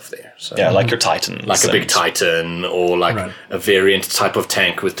expensive stuff there. So yeah, like your Titans. like a big and- Titan or like Right. a variant type of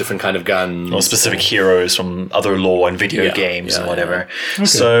tank with different kind of guns. or specific heroes from other lore and video Yeah, games and yeah, whatever.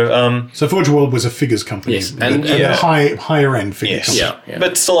 So, So Forge World was a figures company. Yes, and- a yeah. higher end figure yes. company. Yeah.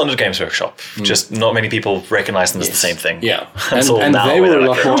 But still under Games Workshop. Just not many people recognize them as the same thing. Yeah, Until and now they where were a they're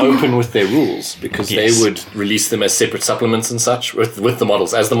lot like, more open with their rules because Yes. they would release them as separate supplements and such with the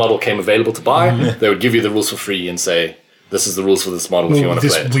models. As the model came available to buy, they would give you the rules for free and say, "This is the rules for this model if you want to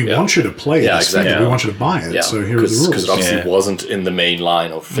play it." We Yeah. want you to play Yeah, this exactly. figure. We Yeah. want you to buy it. Yeah, So here are the rules. because it obviously Yeah. wasn't in the main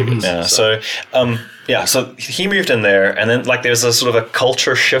line of figures. Yeah, so he moved in there, and then like there's a sort of a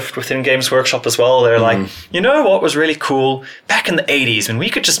culture shift within Games Workshop as well. They're like, you know what was really cool back in the 80s when we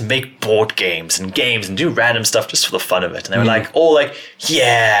could just make board games and do random stuff just for the fun of it. And they were like,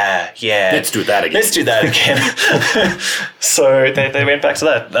 yeah, Let's do that again. Let's do that again. So they went back to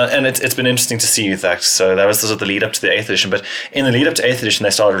that, and it's been interesting to see that. So that was sort of the lead up to the 8th edition. But in the lead up to 8th edition,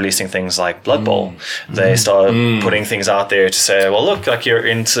 they started releasing things like Blood Bowl. They started putting things out there to say, well, look, like you're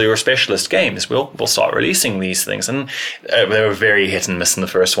into your specialist games. We'll start releasing these things, and they were very hit and miss in the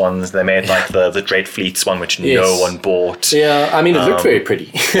first ones. They made like the Great Fleets one, which Yes. no one bought. Yeah, I mean, it looked very pretty.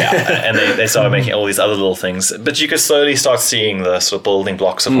 Yeah, and they started making all these other little things, but you could slowly start seeing the sort of building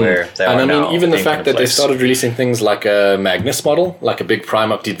blocks of where they are And I mean, now even the being fact put that in they place. started releasing things like a Magnus model, like a big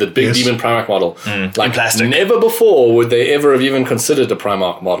Primarch, the big Yes. demon Primarch model. Like in plastic. never before would they ever have even considered a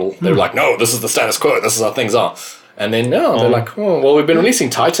Primarch model. They were like, no, this is the status quo, this is how things are. And then now they're like, oh, well, we've been releasing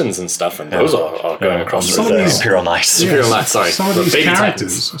Titans and stuff, and those are going across Some the of of these- Imperial Knights. Imperial Knights, sorry. Some of The these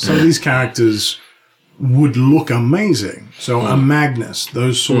baby characters would look amazing. So a Magnus,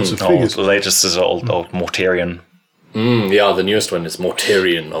 those sorts of figures. The latest is old Mortarion. Yeah, the newest one is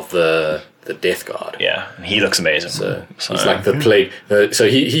Mortarion of the Death Guard. Yeah, and he looks amazing. So he's like the plague. So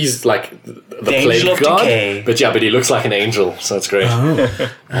he's like the plague angel of god. decay. But he looks like an angel, so it's great.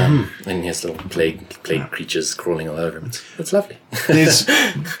 And he has little plague creatures crawling all over him. It's lovely.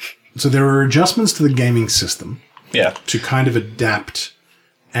 So there are adjustments to the gaming system Yeah. to kind of adapt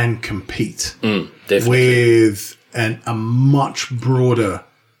and compete Definitely. with a much broader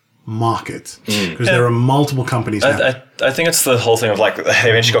market because there are multiple companies now. I think it's the whole thing of like they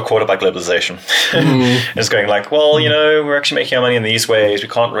eventually got caught up by globalization. It's going like, well, we're actually making our money in these ways. We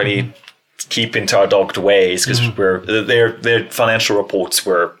can't really keep into our dogged ways because their financial reports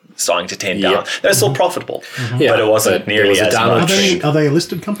were starting to tend down. They're still profitable, Yeah, but it wasn't but there nearly was a as downward much. Are they a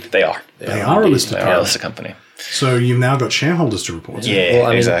listed company? They are. They are a listed They are a company. listed company. So you've now got shareholders to report. Yeah, Well, I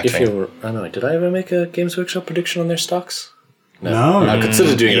mean, exactly. if you're, I don't know, did I ever make a Games Workshop prediction on their stocks? No. I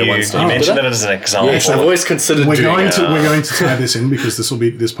considered doing it once. You mentioned it as an example. Yes, I've always considered We're doing it. going to tie this in because this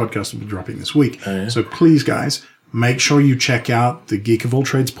podcast will be dropping this week. So please, guys, make sure you check out the Geek of All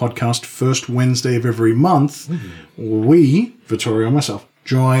Trades podcast first Wednesday of every month. We, Vittorio and myself,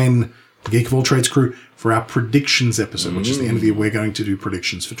 join the Geek of All Trades crew for our predictions episode, which is the end of the year. We're going to do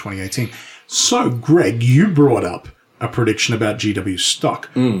predictions for 2018. So, Greg, you brought up a prediction about GW stock.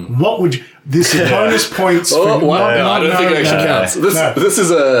 What would you... This is bonus points for... I don't think it actually counts. This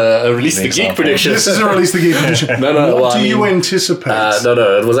is a Release the Geek prediction. This is a Release the Geek prediction. What do you anticipate?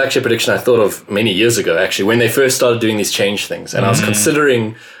 No, it was actually a prediction I thought of many years ago, actually, when they first started doing these change things. And I was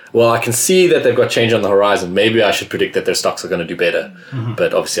considering... Well, I can see that they've got change on the horizon. Maybe I should predict that their stocks are going to do better.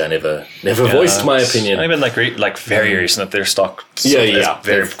 But obviously, I never voiced my opinion. It's only been very recent that their stock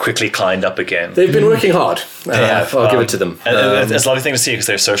very quickly climbed up again. They've been working hard. I'll give it to them. And it's a lovely thing to see because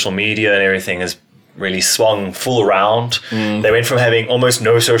their social media and everything has really swung full around. They went from having almost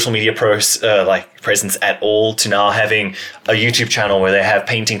no social media presence at all to now having a YouTube channel where they have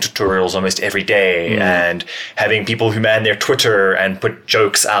painting tutorials almost every day and having people who man their Twitter and put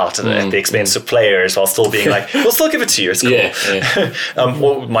jokes out at the expense of players while still being like, we'll still give it to you. It's cool.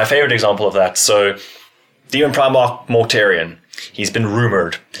 Well, my favorite example of that, so Demon Primarch Mortarion. He's been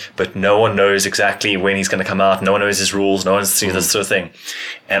rumored, but no one knows exactly when he's going to come out. No one knows his rules. No one's seen this sort of thing.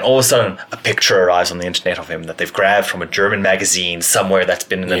 And all of a sudden, a picture arrives on the internet of him that they've grabbed from a German magazine somewhere that's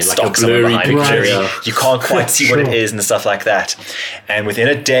been in stock somewhere behind it. You can't quite see what it is and stuff like that. And within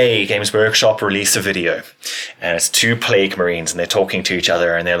a day, Games Workshop released a video. And it's 2 Plague Marines, and they're talking to each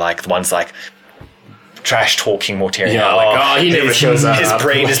other, and they're like, the one's like, trash talking Mortarion. He never shows up. His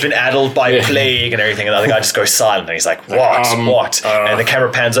brain has been addled by plague and everything, and the other guy just goes silent and he's like, what? And the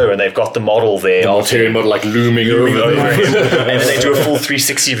camera pans over and they've got the model there. The Mortarion model looming over him. And then they do a full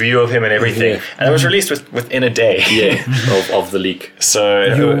 360 view of him and everything. And it was released within a day. Of the leak. So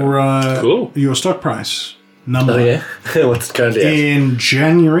your stock price number. What's it currently at? In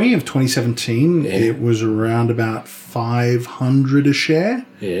January of 2017, it was around about 500 a share.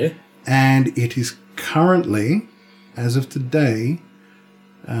 And it is currently, as of today,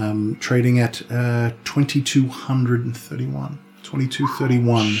 trading at 2231.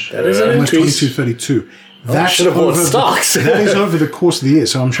 2231. That is an almost increase. 2232. I should have bought stocks. That is over the course of the year.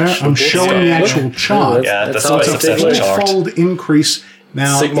 So I'm showing the actual chart. That's so a it's a four-fold increase.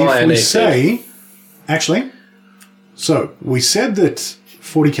 Now, Sigma if we say, actually, so we said that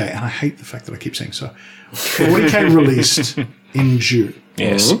 40k, and I hate the fact that I keep saying so, 40k released in June.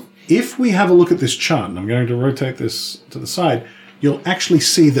 Yes. If we have a look at this chart, and I'm going to rotate this to the side, you'll actually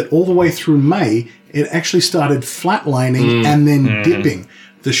see that all the way through May, it actually started flatlining and then dipping.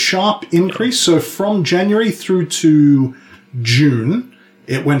 The sharp increase, so from January through to June,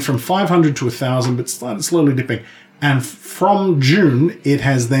 it went from 500 to 1,000, but started slowly dipping. And from June, it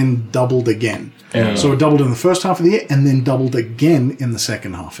has then doubled again. So it doubled in the first half of the year and then doubled again in the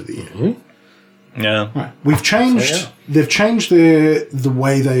second half of the year. Right. We've changed. They've changed the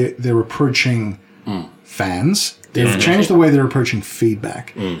way they're approaching fans. They've changed the way they're approaching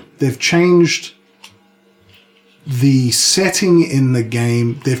feedback. They've changed the setting in the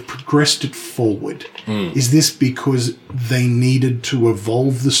game. They've progressed it forward. Is this because they needed to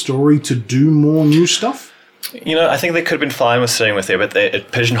evolve the story to do more new stuff? I think they could have been fine with staying with it, but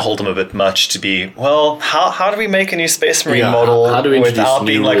it pigeonholed them a bit much to be, well, how do we make a new Space Marine model without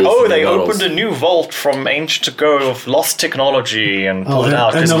being like, they opened a new vault from ancient ago of lost technology and pulled it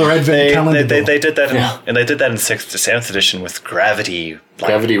out. Another advent calendar. They did that and they did that in 6th to 7th edition with gravity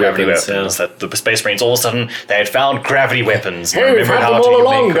weapons. That the Space Marines all of a sudden they had found gravity weapons. Hey, we've had them all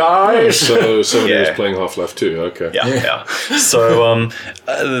along, guys. So somebody was playing Half-Life 2. Okay. Yeah. So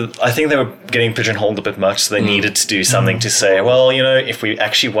I think they were getting pigeonholed a bit much. So they needed to do something to say, well, if we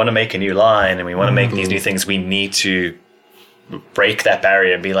actually want to make a new line and we want to make these new things, we need to break that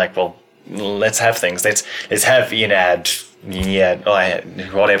barrier and be like, well, let's have things. Let's have Enad.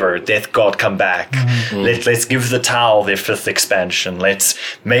 Whatever, Death God come back. Let's give the Tau their 5th expansion. Let's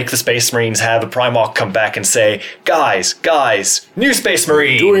make the Space Marines have a Primarch come back and say, guys, new Space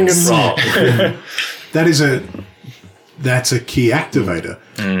Marines. Doing it wrong. That's a key activator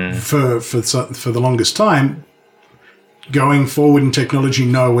for the longest time. Going forward in technology,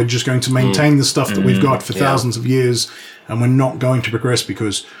 no, we're just going to maintain the stuff that we've got for thousands of years, and we're not going to progress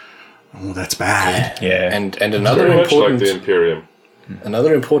because that's bad. And another important, like the Imperium.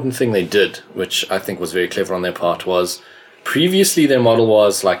 Another important thing they did, which I think was very clever on their part, was previously their model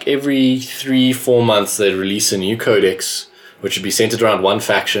was like every 3-4 months they'd release a new codex, which would be centered around one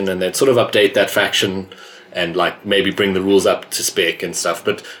faction, and they'd sort of update that faction and like maybe bring the rules up to spec and stuff.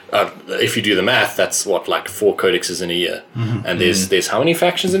 But if you do the math, that's what, like 4 codexes in a year. And there's how many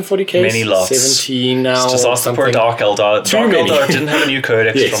factions in 40k? Many lots. 17 now. Just ask the poor Dark Eldar. Dark many. Eldar didn't have a new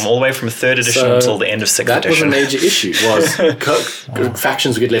codex from all the way from 3rd edition until the end of 6th that edition. was a major issue. Was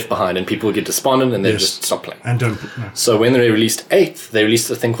factions would get left behind and people would get despondent and they'd just stop playing. And don't. No. So when they released 8th, they released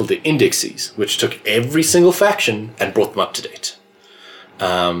a thing called the Indexes, which took every single faction and brought them up to date.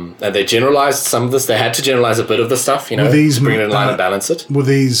 And they generalized some of this. They had to generalize a bit of the stuff, you know, bring it in line and balance it. Were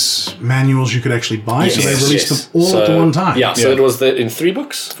these manuals you could actually buy? Yes, so they released them all So, at the one time? Yeah, so it was in 3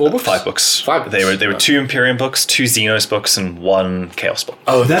 books? 4 books? 5 books. 5 books. They were 2 Imperium books, 2 Xenos books, and 1 Chaos book.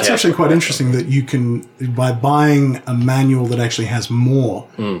 Oh, That's actually quite interesting that you can, by buying a manual that actually has more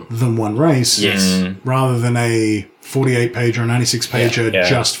than one race, rather than a 48-page or a 96-pager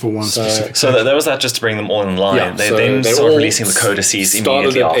just for one specific. So that was that just to bring them all in line. Yeah, they so then they started all releasing the codices started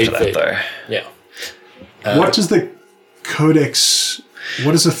immediately at after 8th that, though. Yeah. What does the codex...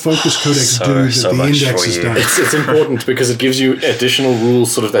 What does the focus codex do that so the much indexes for you. don't? It's important because it gives you additional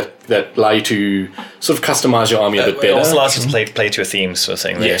rules sort of that allow you to sort of customize your army a bit better. It also allows you to play to a theme sort of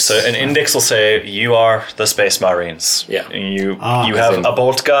thing there. Yes. So an index will say, you are the Space Marines. Yeah. And you have a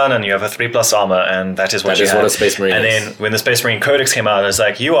bolt gun and you have a 3+ armor, and that is what you have. What a Space Marine and is. then when the Space Marine Codex came out, it was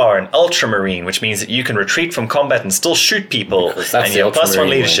like, you are an Ultramarine, which means that you can retreat from combat and still shoot people. Because that's and the you have +1 Ultramarine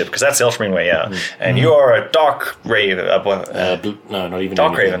leadership, way. because that's the Ultramarine way, And you are a Dark Raven. No, not even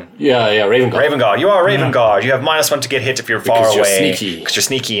Dark anything. Raven. Yeah, Raven Guard. Raven Guard. You are a Raven Guard. You have -1 to get hit if you're far Because you're away. sneaky. Because you're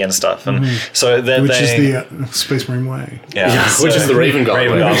sneaky and stuff. And so then Which is the Space Marine way. Which is the Raven Guard.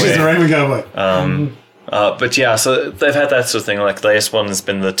 Raven Guard Which is the Raven Guard way. But yeah, so they've had that sort of thing. Like the latest one has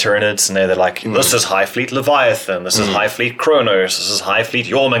been the Tyranids, and they're like, this is High Fleet Leviathan, this is High Fleet Kronos, this is High Fleet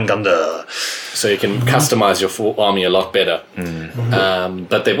Jormungandr. So you can customize your full army a lot better.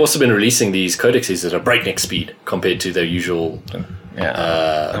 But they've also been releasing these codexes at a breakneck speed compared to their usual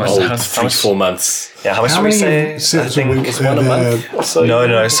old 3-4 months. Yeah, how much How do we many say? I think It's one a month or so.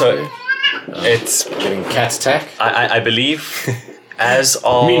 No. So it's Getting Cat's Attack. I believe as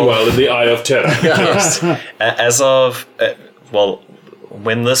of Meanwhile, in the Eye of Terror. as of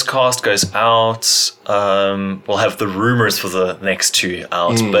when this cast goes out, we'll have the rumors for the next 2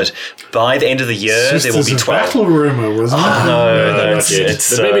 out. But by the end of the year, there will be 12. battle rumor, wasn't it? No, Not yet.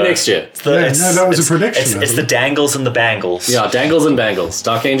 it's But maybe next year. that was a prediction. It's the dangles and the bangles. Yeah, Dangles and Bangles.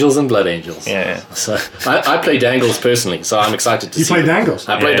 Dark Angels and Blood Angels. Yeah. So I play Dangles personally, so I'm excited to You see. play Dangles?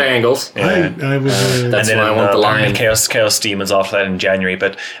 I play Dangles. I was... That's and then why I want the lion. Chaos Demons after that in January.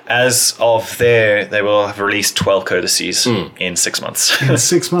 But as of there, they will have released 12 codices in 6 months. in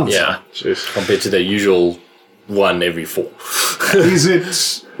 6 months. Yeah, compared to their usual 1 every 4.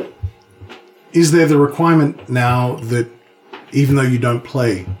 Is there the requirement now that even though you don't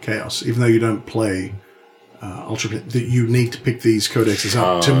play Chaos, even though you don't play Ultra, that you need to pick these codexes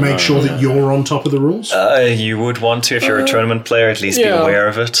up to make sure that you're on top of the rules? You would want to, if you're a tournament player, at least be aware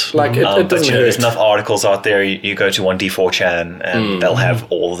of it. Like, it but doesn't there's hurt. enough articles out there. You go to 1D4chan and they'll have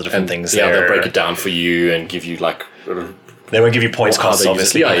all the different things Yeah, there. they'll break it down for you and give you like. They won't give you points Well, how costs, they use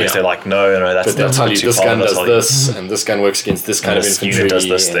obviously, it. Yeah, because yeah. they're like, no, that's But they'll that's tell you too this far, gun they'll does tell you, this, and this gun works against this kind of this infantry. unit does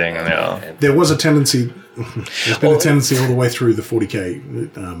this and- thing, yeah. There was a tendency, there's been a tendency all the way through the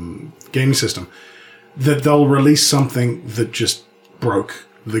 40k gaming system, that they'll release something that just broke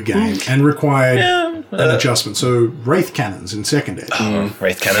the game and required an adjustment. So Wraith Cannons in second ed.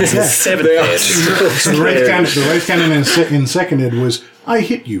 Wraith Cannons in 7th They are ed. The Wraith Cannon in second ed was, I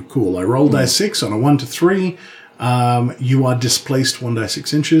hit you, cool. I rolled dice 6 on a 1 to 3. You are displaced 1 dice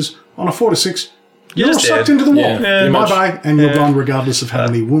 6 inches. On a 4 to 6, you're just sucked dead. into the wall. Yeah, pretty Bye-bye, and you're gone regardless of how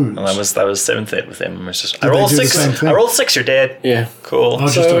many wounds. Well, that was 7th ed with them. It was just, I they rolled do the 6. same thing? I rolled 6. You're dead. Yeah. Cool. Oh,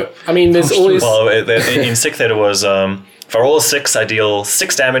 just So, I mean, there's punched always. Well, in 6th ed it was if I roll a 6, I deal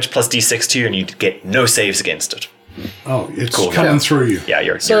 6 damage plus d6 to you, and you get no saves against it. It's coming through you. Yeah,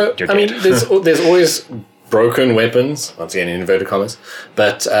 you're So, you're I mean, dead. there's always broken weapons, once again in inverted commas,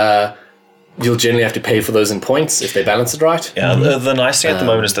 but you'll generally have to pay for those in points if they balance it right. Yeah, the nice thing at the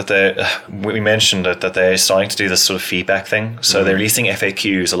moment is that we mentioned it, that they're starting to do this sort of feedback thing. So they're releasing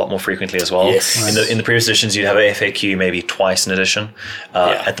FAQs a lot more frequently as well. Yes. In the previous editions, you'd have an FAQ maybe twice an edition.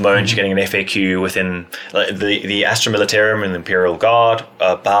 At the moment, you're getting an FAQ within the Astra Militarum and the Imperial Guard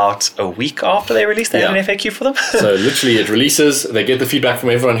about a week after they release. They have an FAQ for them. So literally, it releases. They get the feedback from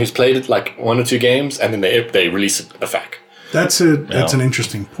everyone who's played it, like 1 or 2 games, and then they release a FAQ. That's an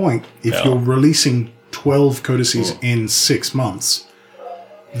interesting point. If you're releasing 12 codices in 6 months,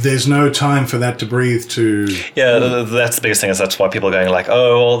 there's no time for that to breathe to... Yeah, that's the biggest thing, is that's why people are going like,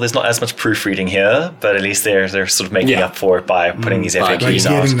 oh, well, there's not as much proofreading here, but at least they're sort of making up for it by putting these FAQs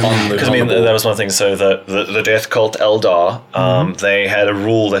out. Because I mean, that was one thing. So the Death Cult Eldar, they had a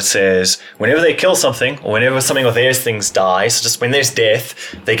rule that says whenever they kill something, or whenever something of theirs things dies, so just when there's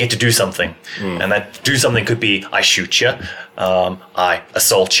death, they get to do something. And that do something could be, I shoot you, I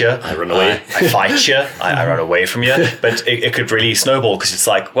assault you, I run away, I fight you, I run away from you. But it could really snowball, because it's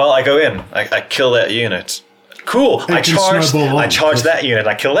like, well, I go in, I kill that unit. Cool. I charge that unit.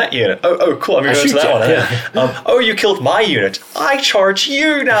 I kill that unit. Oh, cool. I'm going to go to that one. Oh, you killed my unit. I charge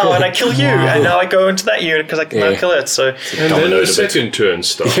you now, and I kill you, and now I go into that unit because I can now kill it. So and then the second turn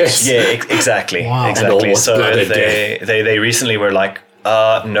starts. Yes. Yeah, exactly. Wow. Exactly. So they recently were like,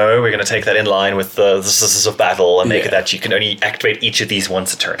 no, we're going to take that in line with the systems of battle and make it that you can only activate each of these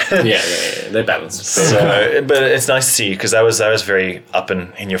once a turn. They're balanced. So, but it's nice to see, because that was very up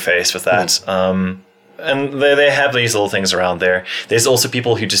in your face with that. And they have these little things around there. There's also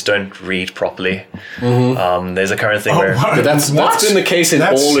people who just don't read properly. There's a current thing where... But that's been the case in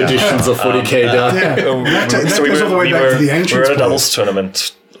all editions of 40k. So we were at a doubles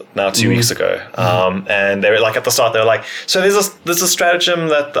tournament now 2 weeks ago. And they were like, at the start, they were like, so there's a stratagem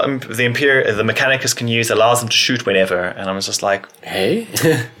that the Mechanicus can use that allows them to shoot whenever. And I was just like, hey?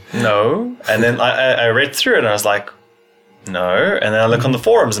 No. And then I read through it and I was like, no. And then I look on the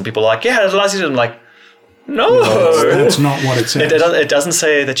forums and people are like, yeah, it allows you to... I'm like, no, that's not what it says. It doesn't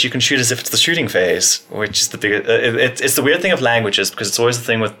say that you can shoot as if it's the shooting phase, which is the big. It's the weird thing of languages, because it's always the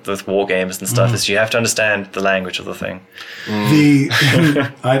thing with war games and stuff is you have to understand the language of the thing.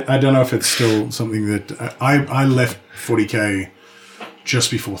 I don't know if it's still something that I left 40k just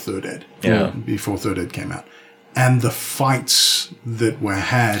before Third Ed. Before Third Ed came out. And the fights that were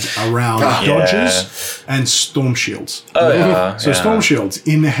had around dodges and storm shields. So storm shields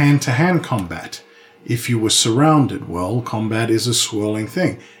in hand-to-hand combat. If you were surrounded, well, combat is a swirling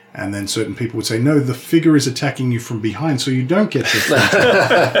thing. And then certain people would say, no, the figure is attacking you from behind, so you don't get your thing.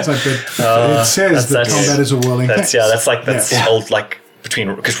 It's like, it says that combat is a whirling thing. That's old, like,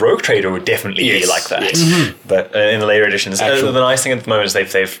 because Rogue Trader would definitely be like that. But in the later editions, the nice thing at the moment is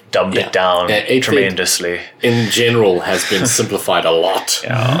they've dumbed it down tremendously. In general, has been simplified a lot.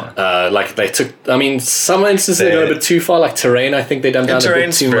 Like they took, some instances they got a bit too far. Like Terrain, I think they dumbed down a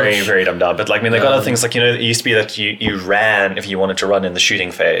bit too much. Very dumbed down. But like, they got other things like, it used to be that you ran if you wanted to run in the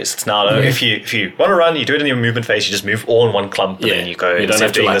shooting phase. It's now if you want to run, you do it in your movement phase. You just move all in one clump, and then you go. You don't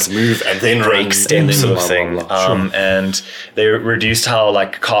have to like move and then break step sort of thing. And they reduced how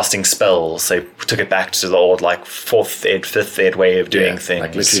like casting spells, they took it back to the old like 4th ed, 5th ed way of doing things.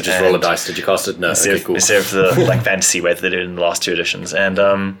 Like literally just roll a dice. Did you cast it? No. Instead of the like fantasy way that they did in the last 2 editions. And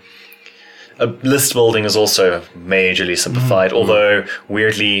list building is also majorly simplified, although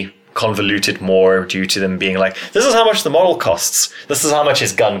weirdly convoluted more due to them being like, this is how much the model costs, this is how much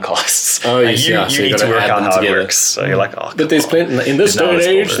his gun costs. You need to work out how it works. So you're like, oh, but there's plenty in this day and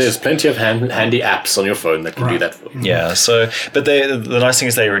age. There's plenty of handy apps on your phone that can do that for you. Yeah. So, but the nice thing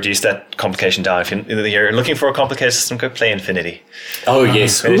is they reduced that complication down. If you're looking for a complicated system, go play Infinity. Oh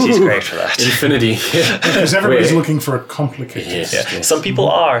yes, Infinity's great for that. Infinity, because everybody's looking for a complicated system. Yes. Some people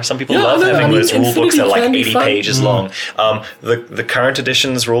are. Some people love having those rule books that are like 80 pages long. The current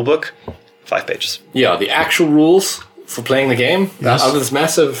edition's rule book, 5 pages. Yeah, the actual rules for playing the game. Out of this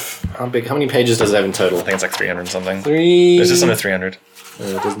massive, how many pages does it have in total? I think it's like 300 something. There's just under 300.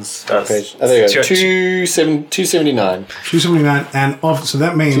 It doesn't page. Oh, there you go. 279. 279, and so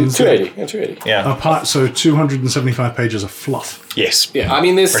that means 280. 280. Yeah. So 275 pages of fluff. Yes. Yeah.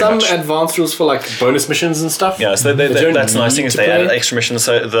 There's some advanced rules for like bonus missions and stuff. Yeah. So that's the nice thing is they added extra missions.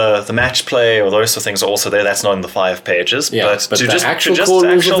 So the match play or those sort of things are also there. That's not in the 5 pages. Yeah. But to just actual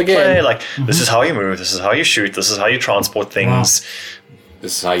play, like this is how you move, this is how you shoot, this is how you transport things. Wow.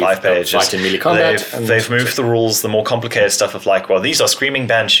 This is how you 5 pages. Fight in melee combat. They've moved the rules, the more complicated stuff of like, well, these are screaming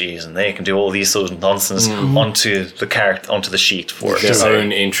banshees, and they can do all these sort of nonsense onto the sheet for their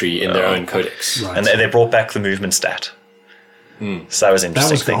own entry in their own codex. Right. And they brought back the movement stat. So that was interesting.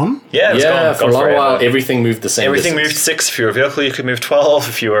 That was gone? Yeah, it was gone. For a long while, everything moved the same. Everything moved 6. If you were a vehicle, you could move 12.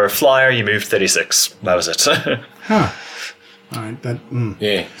 If you were a flyer, you moved 36. That was it. Huh. All right,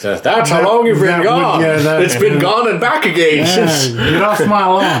 so that's how long you've been gone. It's been gone and back again. Get off my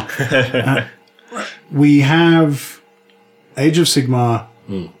lawn. We have Age of Sigmar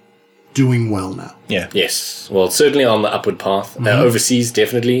doing well now. Yeah. Yes. Well, certainly on the upward path. Overseas,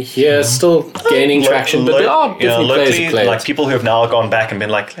 definitely. Here, still gaining traction, but there are different players who play like people who have now gone back and been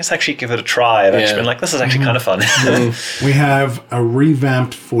like, let's actually give it a try. I've actually been like, this is actually kind of fun. We have a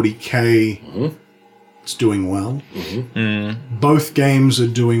revamped 40k It's doing well. Both games are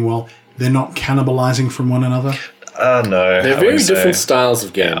doing well. They're not cannibalizing from one another. No. They're very different styles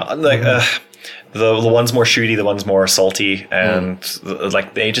of game. The one's more shooty, the one's more salty, and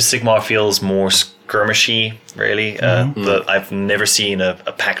the Age of Sigmar feels more skirmishy, really. I've never seen a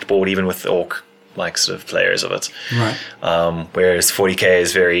packed board, even with the orc sort of players of it. Right. Whereas 40k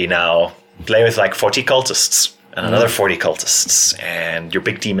is very now play with 40 cultists and another 40 cultists and your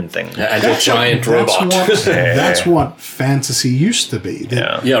big demon thing and your giant robot. That's what fantasy used to be.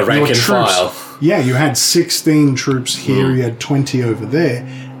 Rank and file. Yeah, you had 16 troops here, you had 20 over there,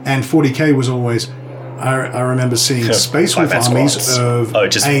 and 40k was always. I remember seeing Space Wolf armies of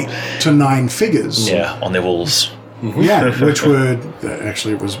 8 to 9 figures. Yeah, on their walls. Yeah, which were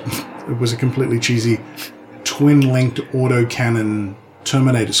actually it was a completely cheesy twin-linked autocannon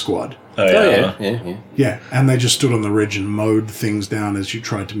Terminator squad. Oh yeah. Yeah, and they just stood on the ridge and mowed things down as you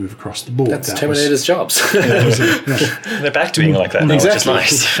tried to move across the board. That's Terminator's jobs. They're back to being like that now, exactly.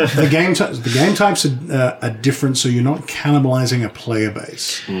 which is nice. The game types are different, so you're not cannibalizing a player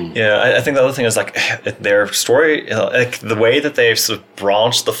base. Yeah, I think the other thing is their story, the way that they've sort of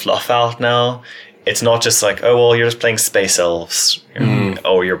branched the fluff out now. It's not just you're just playing space elves,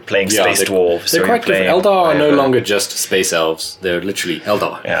 or you're playing space dwarves. They're quite different. Eldar are no longer just space elves. They're literally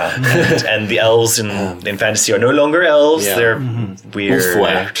Eldar. Yeah, and the elves in fantasy are no longer elves. Yeah. They're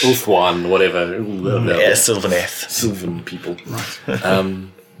weird. Ulthwan, whatever. Yeah, Sylvaneth. Sylvan people. Right.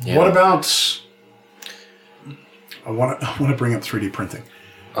 What about... I want to bring up 3D printing.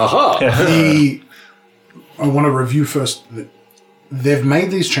 Aha! I want to review first... They've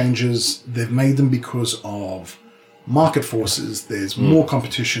made these changes. They've made them because of market forces. There's more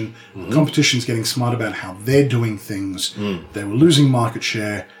competition. Competition's getting smart about how they're doing things. They were losing market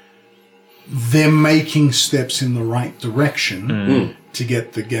share. They're making steps in the right direction to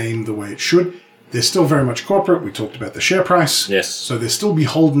get the game the way it should. They're still very much corporate. We talked about the share price. Yes. So they're still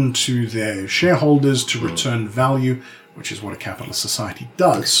beholden to their shareholders to return value, which is what a capitalist society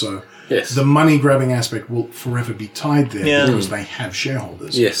does. So... Yes. The money grabbing aspect will forever be tied there because they have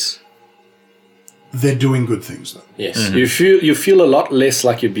shareholders. Yes. They're doing good things though. Yes. You feel a lot less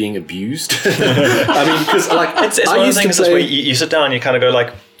like you're being abused. I mean, because it's one of the things where you sit down and you kind of go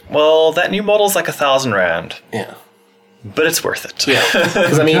well, that new model's R1,000. Yeah. But it's worth it. Yeah.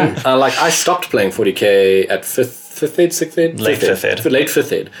 Because I mean, I stopped playing 40k at 5th ed, 6th ed? Late 5th ed. Late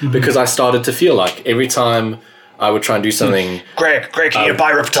 5th ed. Because I started to feel like every time I would try and do something. Greg, you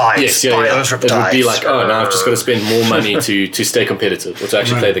buy Riptides. Yes, buy those Riptides. It would be now I've just got to spend more money to stay competitive or to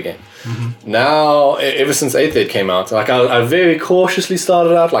actually play the game. Now, ever since 8th ed came out, I very cautiously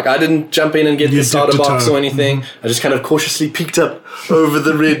started out. I didn't jump in and get the starter box or anything. I just kind of cautiously peeked up over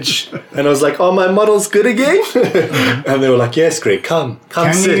the ridge, and I was like, "Oh, my model's good again." And they were like, "Yes, Greg, come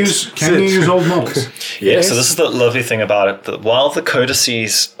sit. Can you use old models?" Yes. So this is the lovely thing about it. That while the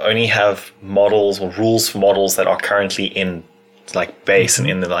codices only have models or rules for models that are currently in base and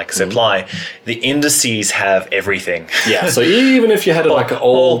in the supply, the indices have everything. Yeah, so even if you had an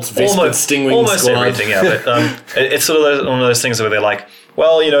old Vesper Stingwing almost squad. everything, yeah. But it's sort of one of those things where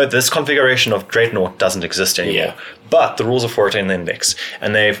they're this configuration of Dreadnought doesn't exist anymore. But the rules are for it in the index,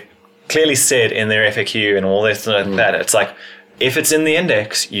 and they've clearly said in their FAQ and all this like that, it's if it's in the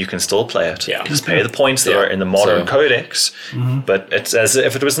index, you can still play it. Yeah. You just pay the points that are in the modern codex, but it's as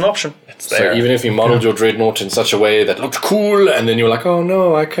if it was an option. It's there. So even if you modeled your Dreadnought in such a way that looked cool, and then you're like, "Oh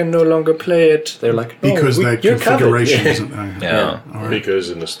no, I can no longer play it," they're like, "No, because that configuration isn't."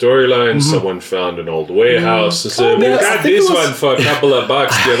 Because in the storyline, someone found an old warehouse and said, "We got this one for a couple of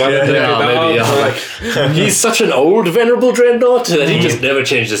bucks. Do you want to take it out?" He's such an old venerable Dreadnought that he just never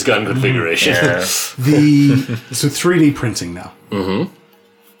changed his gun configuration. So 3D printing now.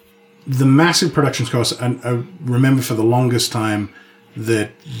 The massive production costs, and I remember for the longest time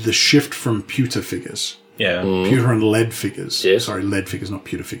that the shift from pewter figures, pewter and lead figures, sorry, lead figures, not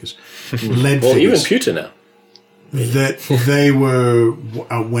pewter figures, lead well, figures. even pewter now. That they were,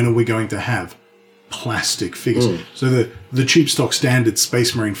 when are we going to have plastic figures? So the cheap stock standard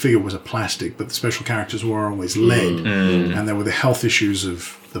Space Marine figure was a plastic, but the special characters were always lead, and there were the health issues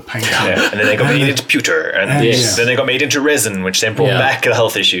of the painting. And then they got made into pewter, and then they got made into resin, which then brought back the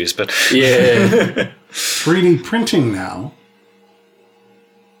health issues. But 3D printing now,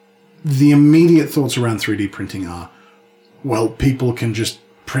 the immediate thoughts around 3D printing are, well, people can just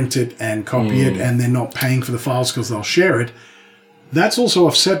print it and copy it, and they're not paying for the files because they'll share it. That's also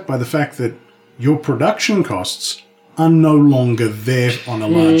offset by the fact that your production costs are no longer there on a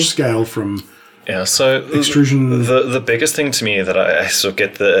large scale from Yeah, so extrusion. The biggest thing to me that I sort of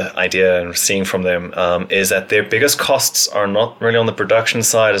get the idea and seeing from them is that their biggest costs are not really on the production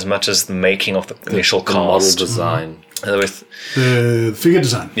side as much as the making of the initial the model cast. design. With The figure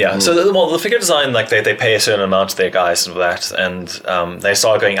design. Yeah, so the figure design, like they pay a certain amount to their guys for that, and they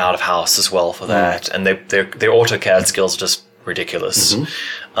start going out of house as well for that, and their AutoCAD skills are just ridiculous.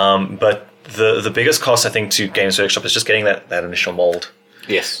 But the biggest cost, I think, to Games Workshop is just getting that initial mold.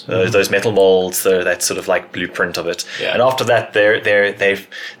 Yes. Those metal molds, that sort of like blueprint of it, Yeah. and after that,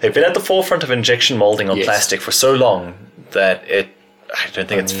 they've been at the forefront of injection molding on plastic for so long that I don't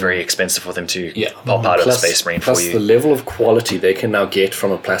think it's very expensive for them to pop out of the Space Marine for you. The level of quality they can now get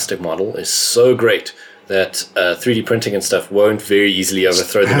from a plastic model is so great that 3D printing and stuff won't very easily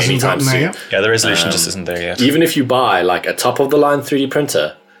overthrow them Hasn't anytime gotten there soon. yet? Yeah, the resolution just isn't there yet. Even if you buy like a top of the line 3D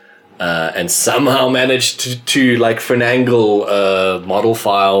printer and somehow manage to like finagle a model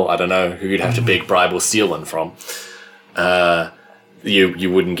file, I don't know who you'd have to beg, bribe, or steal one from,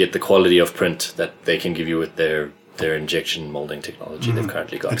 you wouldn't get the quality of print that they can give you with their injection molding technology they've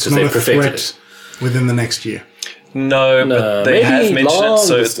currently got. It's Because not they've a perfected threat it. within the next year. No, but they maybe have mentioned it. long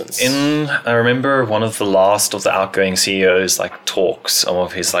So distance. I remember one of the last of the outgoing CEOs like talks, one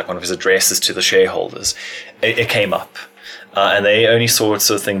of his addresses to the shareholders. It came up, and they only saw it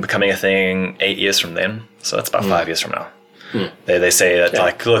sort of thing becoming a thing 8 years from then. So that's about 5 years from now. They say that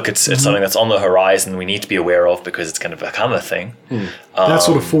like, look, it's something that's on the horizon. We need to be aware of because it's going to become a thing. That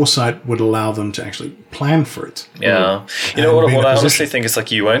sort of foresight would allow them to actually plan for it. Yeah, you know what I honestly think is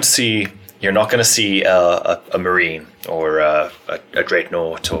like you're not going to see a Marine or a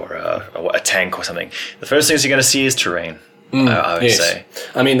Dreadnought or a tank or something. The first things you're going to see is terrain. I would say.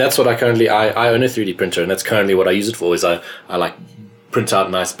 I mean, that's what I own a 3D printer, and that's currently what I use it for. Is I like print out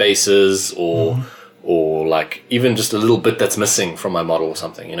nice bases or like even just a little bit that's missing from my model or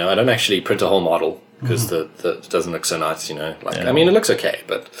something. You know, I don't actually print a whole model because it doesn't look so nice. You know, I mean, it looks okay,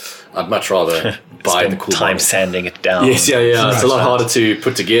 but I'd much rather buy the cool time model. sanding it down. Yes, yeah. It's a lot harder to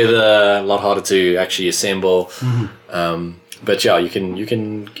put together, a lot harder to actually assemble. But yeah, you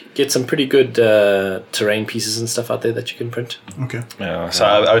can get some pretty good terrain pieces and stuff out there that you can print. Okay. Yeah, so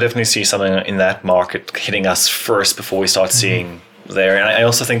I would definitely see something in that market hitting us first before we start seeing there. And I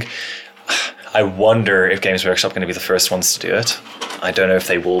also think, I wonder if Games Workshop are going to be the first ones to do it. I don't know if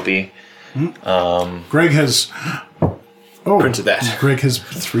they will be. Greg has Printed that. Greg has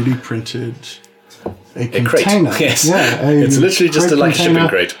 3D printed a crate. container. Yes. Yeah, It's literally just a shipping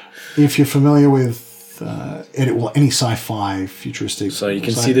crate. If you're familiar with any sci-fi futuristic, So you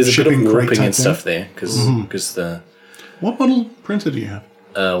can see there's a bit of shipping crate warping type and thing. stuff there because the What model printer do you have?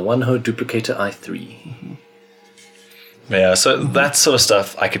 One Ho Duplicator i3. Yeah, so that sort of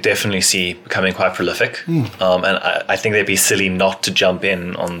stuff I could definitely see becoming quite prolific. And I think they'd be silly not to jump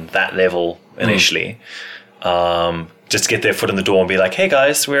in on that level initially. Just to get their foot in the door and be like, hey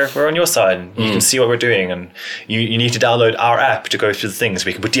guys, we're on your side. And you can see what we're doing. And you need to download our app to go through the things.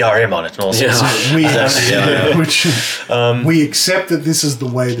 We can put DRM on it and all sorts. We accept that this is the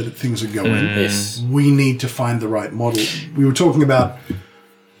way that things are going. Yes. We need to find the right model. We were talking about,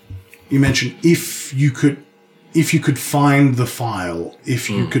 you mentioned if you could find the file, if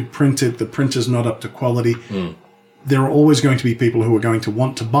you could print it, the printer's not up to quality, there are always going to be people who are going to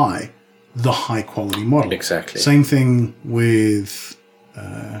want to buy the high quality model. Exactly. Same thing with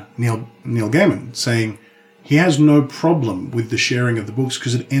Neil Gaiman saying he has no problem with the sharing of the books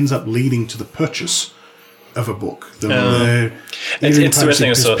because it ends up leading to the purchase of a book. It's the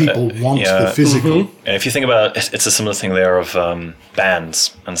thing. So people want the physical. And if you think about it, it's a similar thing there of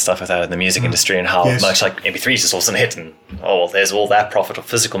bands and stuff like that in the music industry and how much like MP3s is also a hit and there's all that profit of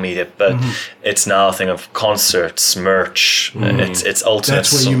physical media, but it's now a thing of concerts, merch. It's ultimate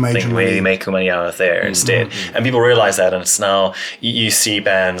That's where you make thing where you make your money out of there instead. And people realize that, and it's now you see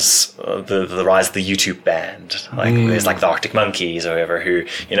bands, the rise of the YouTube band. Like there's like the Arctic Monkeys or whatever who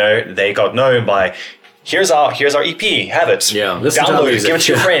they got known by. Here's our EP. Have it. Yeah, listen to our download it. music. Give it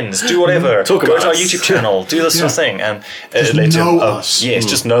to your friends. Do whatever. Talk Go about to our us. YouTube channel. Do this sort of thing, and Just know us. Yes,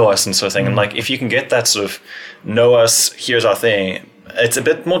 just know us and sort of thing. And like, if you can get that sort of know us, here's our thing. It's a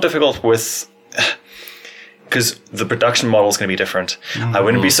bit more difficult with because the production model is going to be different. I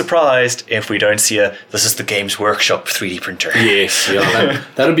wouldn't be surprised if we don't see this is the Games Workshop 3D printer. Yes,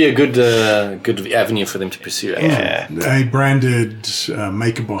 that would be a good avenue for them to pursue. Actually. A branded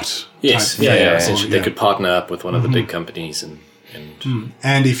MakerBot. Yes, type yeah. thing. Essentially, they could partner up with one of the big companies and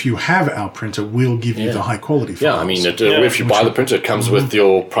And if you have our printer, we'll give you the high quality files. I mean, if you buy the printer, it comes with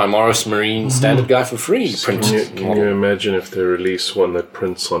your Primaris Marine standard guide for free. Print Can you imagine if they release one that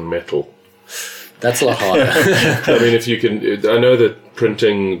prints on metal? That's a lot harder. I mean, if you can, I know that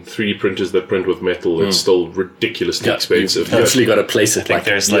printing 3D printers that print with metal, it's still ridiculously expensive. You've actually got to place it like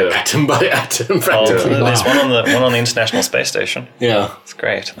there's like atom by atom. there's one on the International Space Station. Yeah, it's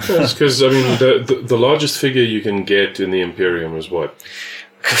great. Because I mean, the largest figure you can get in the Imperium is what?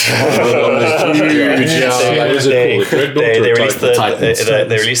 They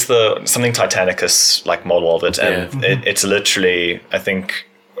released the something Titanicus like model of it, and it's literally, I think,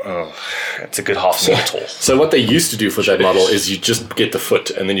 it's a good half meter tall. So what they used to do for that model is you just get the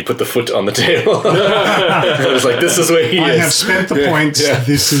foot, and then you put the foot on the table. It's like, this is where he is. I have spent the points.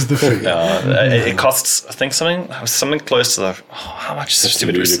 This is the figure. It costs, I think, something close to the. How much is it?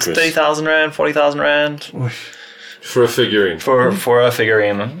 Stupid? 30,000 rand, 40,000 rand. For a figurine. For a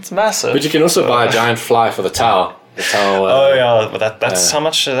figurine. It's massive. But you can also buy a giant fly for the tower. But that's how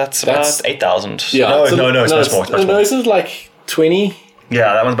much? That's about 8,000. Yeah. No, it's much more. No, isn't it like 20?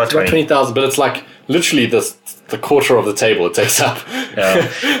 Yeah, that one's about 20,000, but it's like literally the quarter of the table it takes up. Yeah.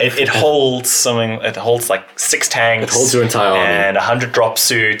 It holds something. It holds like 6 tanks. It holds your entire army. And 100 drop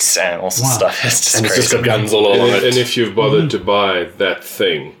suits and all sorts of stuff. It's just crazy. It's just got guns all along it. And if you've bothered to buy that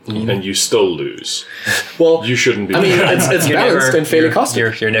thing and you still lose, well, you shouldn't be. I mean, it's balanced and fairly costly.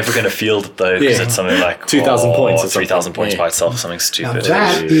 You're never going to field it though, because it's something like 2,000 points or 3,000 points by itself, something stupid. Now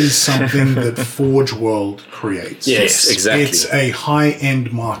that is something that Forge World creates. Yes, exactly. It's a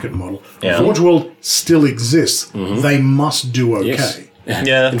high-end market model. Yeah. Forge World still exists. They must do okay. Yes.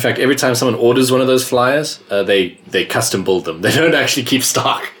 Yeah. In fact, every time someone orders one of those flyers, they custom build them. They don't actually keep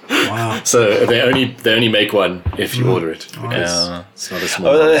stock. Wow. So they only make one if you order it. Because it's not a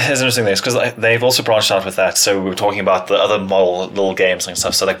small. Here's an interesting thing, because they've also branched out with that. So we were talking about the other model little games and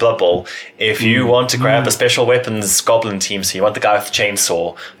stuff. So like Blood Bowl, if you want to grab a special weapons goblin team, so you want the guy with the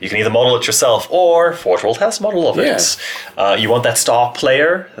chainsaw, you can either model it yourself or Forge World has a model of it. You want that star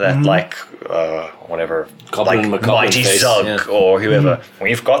player, that whatever, Goblin, like Mighty Zug or whoever.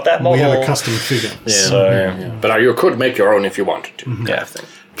 We've got that model. We have a custom figure. But you could make your own if you wanted to. Yeah.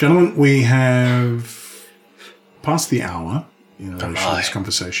 Gentlemen, we have passed the hour in relation to this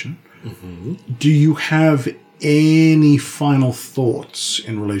conversation. Do you have any final thoughts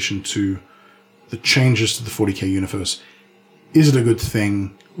in relation to the changes to the 40k universe? Is it a good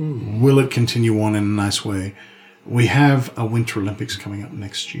thing? Will it continue on in a nice way? We have a Winter Olympics coming up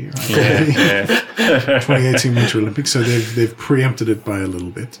next year. 2018 Winter Olympics, so they've preempted it by a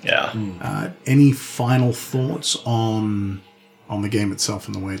little bit. Yeah. Any final thoughts on the game itself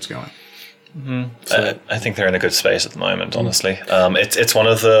and the way it's going? I think they're in a good space at the moment. Honestly, it's one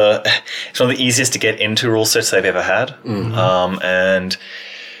of the easiest to get into rule sets they've ever had, and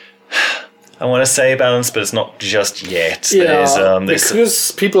I want to say balanced, but it's not just yet. Yeah,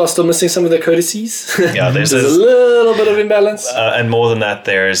 because people are still missing some of their codices. Yeah, there's a little bit of imbalance. And more than that,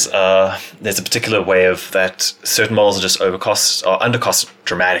 there's a particular way of that certain models are just overcost or undercost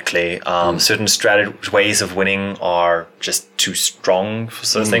dramatically. Certain ways of winning are just too strong for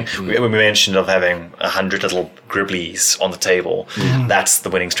sort of thing. We mentioned of having 100 little gribblies on the table. That's the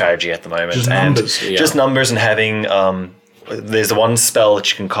winning strategy at the moment. Just numbers and having... there's the one spell that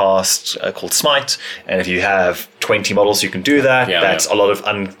you can cast called Smite, and if you have 20 models, you can do that. That's a lot of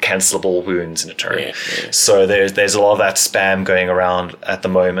uncancelable wounds in a turn. So there's a lot of that spam going around at the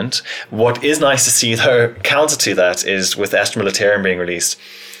moment. What is nice to see, though, counter to that, is with Astra Militarum being released,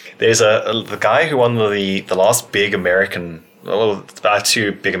 there's the guy who won the last big American, about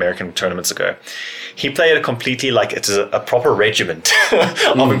 2 big American tournaments ago. He played it completely like it's a proper regiment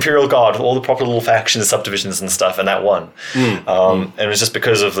of Imperial Guard, with all the proper little factions, subdivisions and stuff, and that won. And it was just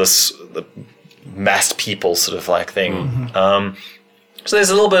because of the massed people sort of like thing. So there's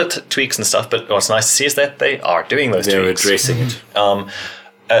a little bit of tweaks and stuff, but what's nice to see is that they are doing those tweaks. They're addressing it.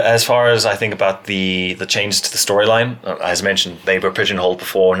 As far as I think about the changes to the storyline, as mentioned, they were pigeonholed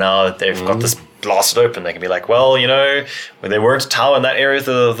before. Now that they've got this blasted open, they can be like, well, they weren't a tower in that area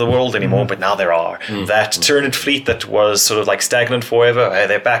of the world anymore, but now there are. That Tyranid fleet that was sort of like stagnant forever,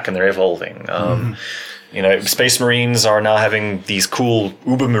 they're back and they're evolving. Space Marines are now having these cool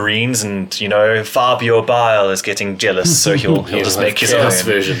Uber Marines, and Fabio Bile is getting jealous, so he'll just make his own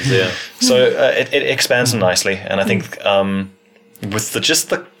versions. So it expands them nicely, and I think with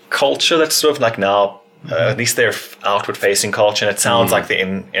the culture that's sort of like now. At least their outward-facing culture, and it sounds like the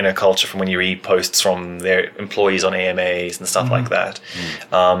inner culture from when you read posts from their employees on AMAs and stuff like that.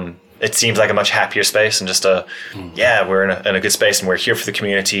 It seems like a much happier space, and just we're in a good space, and we're here for the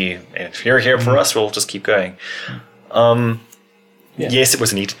community. And if you're here for us, we'll just keep going. Yes, it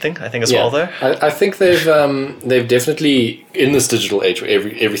was a needed thing, I think, as well, though. I think they've definitely, in this digital age where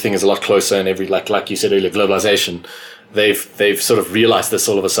everything is a lot closer, and like you said earlier, globalization. They've sort of realized this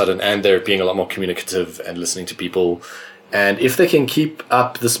all of a sudden, and they're being a lot more communicative and listening to people, And if they can keep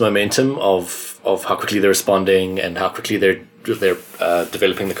up this momentum of how quickly they're responding and how quickly they're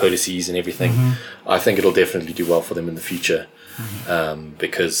developing the codices and everything, I think it'll definitely do well for them in the future.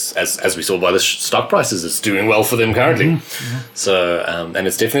 Because as we saw by the stock prices, it's doing well for them currently. So and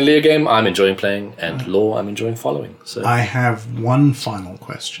it's definitely a game I'm enjoying playing, and lore I'm enjoying following. So I have one final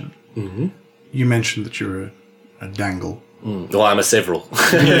question. You mentioned that you're a dangle. Well, I'm a several.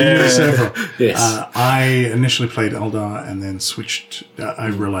 You're a several. Yes. I initially played Eldar and then switched. I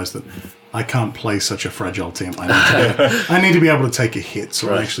realized that I can't play such a fragile team. I need to be able to take a hit,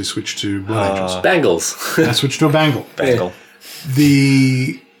 so I actually switched to Blood Angels. Bangles. I switched to a Bangle. Bangle.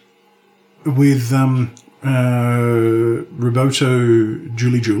 With Roboto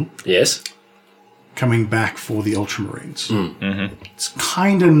Julie Jewel. Yes. Coming back for the Ultramarines. It's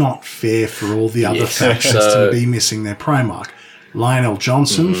kind of not fair for all the other factions to be missing their Primarch. Lionel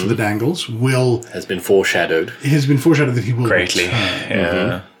Johnson for the Dangles has been foreshadowed. It has been foreshadowed that he will Greatly.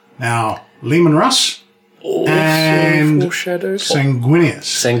 return. Now, Lehman Russ and Sanguinius.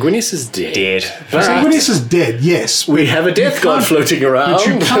 Sanguinius is dead. Sanguinius is dead, yes. We have a death god floating around. But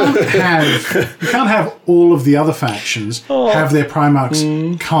you can't have all of the other factions have their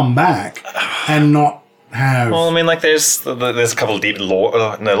Primarchs come back and not have... Well, I mean, like, there's a couple of deep...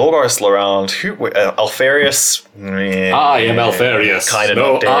 Lorgar is still around. Alfarius... I am Alfarius. Kind of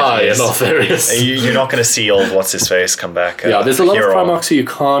not dead. I am Alfarius. You're not going to see old what's-his-face come back. There's a lot of Primarchs who you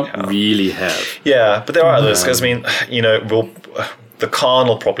can't really have. Yeah, but there are others, because, I mean, the Khan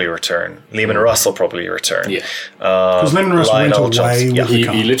will probably return. Lehman Russ will probably return. Yeah. Because Lehman Russ went away with the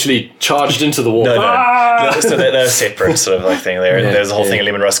Khan. He literally charged into the wall. So they're separate sort of thing. There's a whole thing of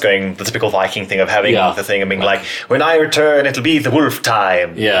Lehman Russ going, the typical Viking thing of having the thing and being like, when I return, it'll be the wolf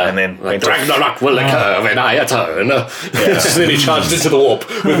time. Yeah. And then... Ragnarok will occur when I return. Just then he charged into the warp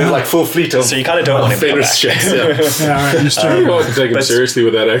with his like full fleet of... So you kind of don't want him to come back. You can't take him seriously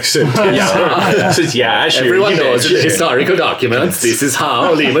with that accent. Sure. Everyone knows in the historical documents, this is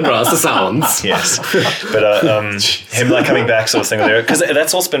how Lehman Russ sounds. Yes. But him like coming back sort of thing there, because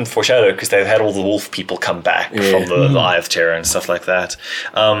that's also been foreshadowed because they've had all the wolf people come back from the Eye of Terror and stuff like that.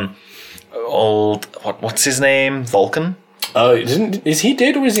 What's his name? Vulcan? Oh, is he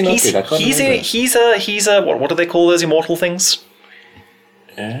dead or is he not dead? I can't remember. He's a what do they call those immortal things?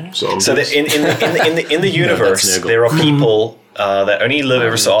 So that in the universe there are people that only live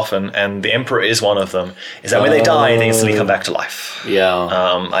ever so often, and the Emperor is one of them. Is that when they die, they instantly come back to life? Yeah.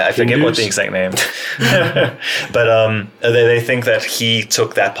 I forget what the exact name. But they think that he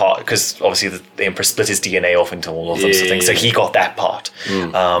took that part because obviously the Emperor split his DNA off into all of them. So he got that part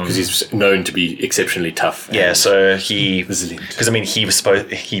because he's known to be exceptionally tough. Yeah. So because I mean he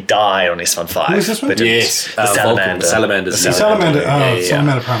died on S1 5. Who is this one? Yes, the Salamander. Salamander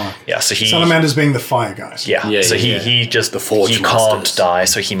Primarch. Yeah. So Salamander's being the fire guys. Yeah. So he just he can't die,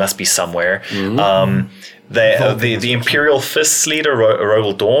 so he must be somewhere. The Imperial Fists leader,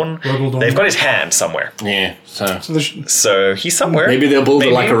 Rogel Dawn, they've got his hand somewhere. Yeah, so he's somewhere. Maybe they'll build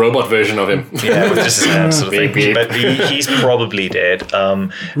like a robot version of him. Yeah, with just his hand sort of thing. But he's probably dead.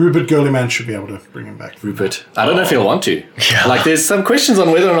 Rupert Gurleyman should be able to bring him back. Rupert. I don't know if he'll want to. Yeah. Like, there's some questions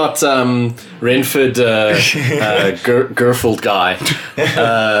on whether or not Renford Gerfold guy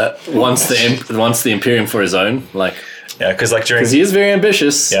wants the Imperium for his own. Like... Yeah, because he is very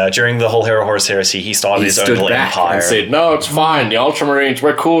ambitious. Yeah, during the whole Hero Horus heresy, he started his own little empire and said, "No, it's fine. The Ultramarines,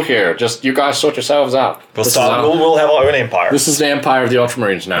 we're cool here. Just you guys sort yourselves out. We'll have our own empire. This is the empire of the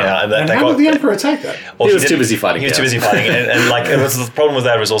Ultramarines now." Yeah, and how did the Emperor attack that? Well, he was too busy fighting. He was too busy fighting, and like the problem with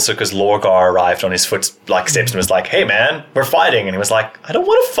that was also because Lorgar arrived on his steps and was like, "Hey, man, we're fighting," and he was like, "I don't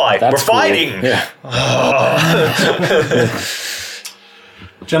want to fight. We're fighting." Yeah.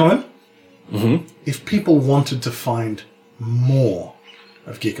 Gentlemen, if people wanted to find more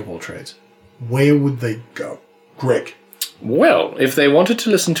of Geek of All Trades, where would they go? Greg. Well, if they wanted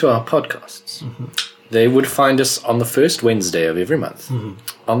to listen to our podcasts, they would find us on the first Wednesday of every month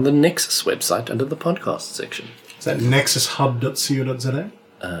on the Nexus website under the podcast section. Is that nexushub.co.za?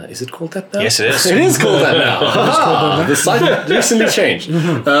 Is it called that now? Yes, it is. It is called that now. The site recently changed.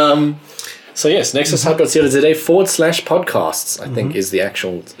 So yes, nexushub.co.za/podcasts, I think, is the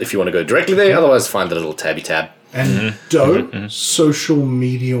actual, if you want to go directly there. Otherwise, find the little tabby tab. And social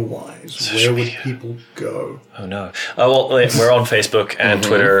media-wise, where would people go? Oh, no. Well, we're on Facebook and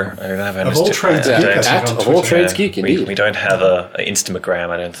Twitter. I don't have an Of All Trades Geek, indeed. We don't have an Instagram,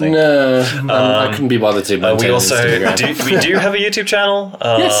 I don't think. No, I couldn't be bothered to maintain we also do have a YouTube channel.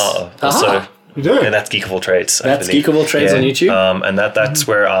 Yes. We do. And that's Geek of All Trades. That's Geek of All Trades on YouTube. And that's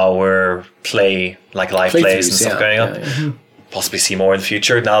where our live plays and stuff going up. possibly see more in the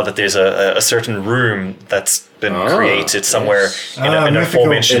future now that there's a certain room that's been created somewhere in a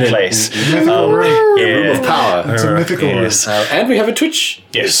aforementioned place. Room of power. It's a mythical room. And we have a Twitch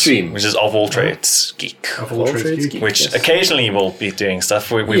stream. Which is Of All Trades Geek. Of All Trades Geek. Which occasionally we'll be doing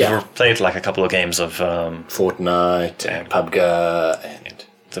stuff. We've played like a couple of games of Fortnite and PUBG and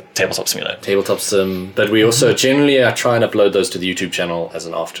the Tabletop Simulator. Tabletop Sim. But we also generally try and upload those to the YouTube channel as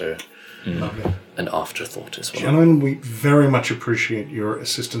an afterthought as well. Gentlemen, we very much appreciate your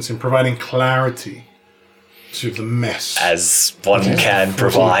assistance in providing clarity to the mess. As one can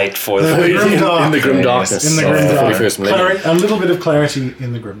provide for the in the grim darkness. In the grim darkness. 41st millennium. A little bit of clarity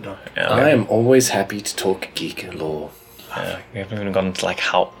in the grim dark. I am always happy to talk geek lore. We haven't even gone into like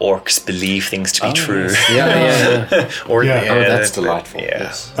how orcs believe things to be true. Yes. That's delightful.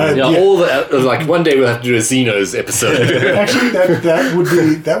 Yes. All the like one day we'll have to do a Xenos episode. Actually,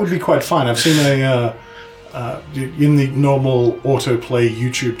 that would be quite fun. I've seen in the normal autoplay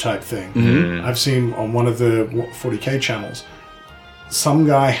YouTube type thing. Mm-hmm. I've seen on one of the 40k channels, some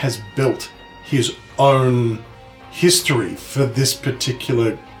guy has built his own history for this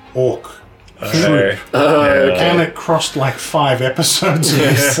particular orc. And it crossed like 5 episodes.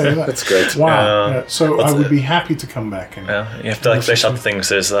 That's great. Wow. I would be happy to come back. And you have to like flesh out the things.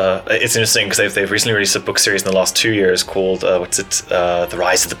 There's it's interesting because they've recently released a book series in the last 2 years called The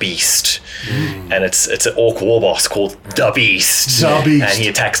Rise of the Beast, and it's an orc war boss called the Beast. And he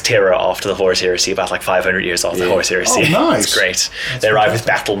attacks Terra after the Horus Heresy, about like 500 years after the Horus Heresy. Oh, nice. It's great. They arrive with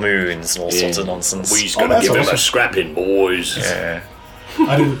battle moons and all sorts of nonsense. We's gonna give him a scrapping, boys. Yeah.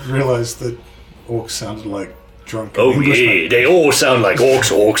 I didn't realize that orcs sounded like drunk. Oh yeah, they all sound like orcs.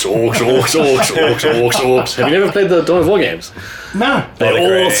 Have you never played the Dawn of War games? No.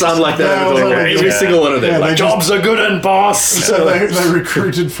 They all sound like that. Every single one of them. Like, jobs are good and boss. So they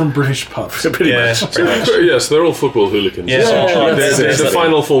recruited from British pubs. Pretty much. Yes, they're all football hooligans. It's the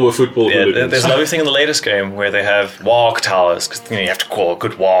final form of football hooligans. There's a lovely thing in the latest game where they have warg towers, because you have to call a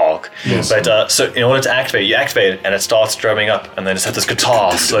good warg. Yes. But so in order to activate, you activate it and it starts drumming up, and then just have this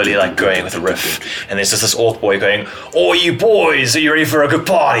guitar slowly like going with a riff, and there's just this orc boy going, "Oh, you boys, are you ready for a good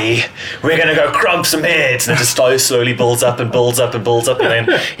party? We're gonna go crump some heads," and it just slowly builds up, and then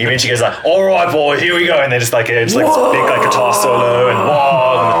he eventually goes like, "All right, boys, here we go," and then just like it's like this big like guitar solo and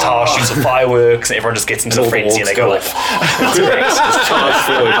warg, and the tower shoots some fireworks, and everyone just gets into a frenzy and they go off. It's great.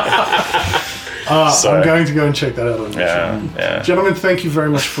 I'm going to go and check that out on Yeah. Gentlemen, thank you very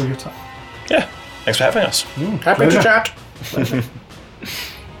much for your time. Yeah, thanks for having us. Happy to chat.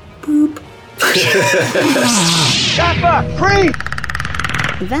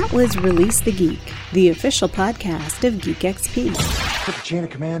 That was Release the Geek, the official podcast of Geek XP. What the chain of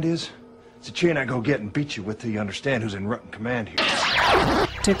command is? It's a chain I go get and beat you with till you understand who's in rotten command here.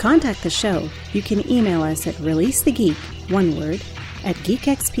 To contact the show, you can email us at releasethegeek, one word, at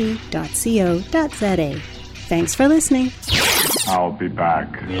geekxp.co.za. Thanks for listening. I'll be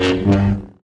back.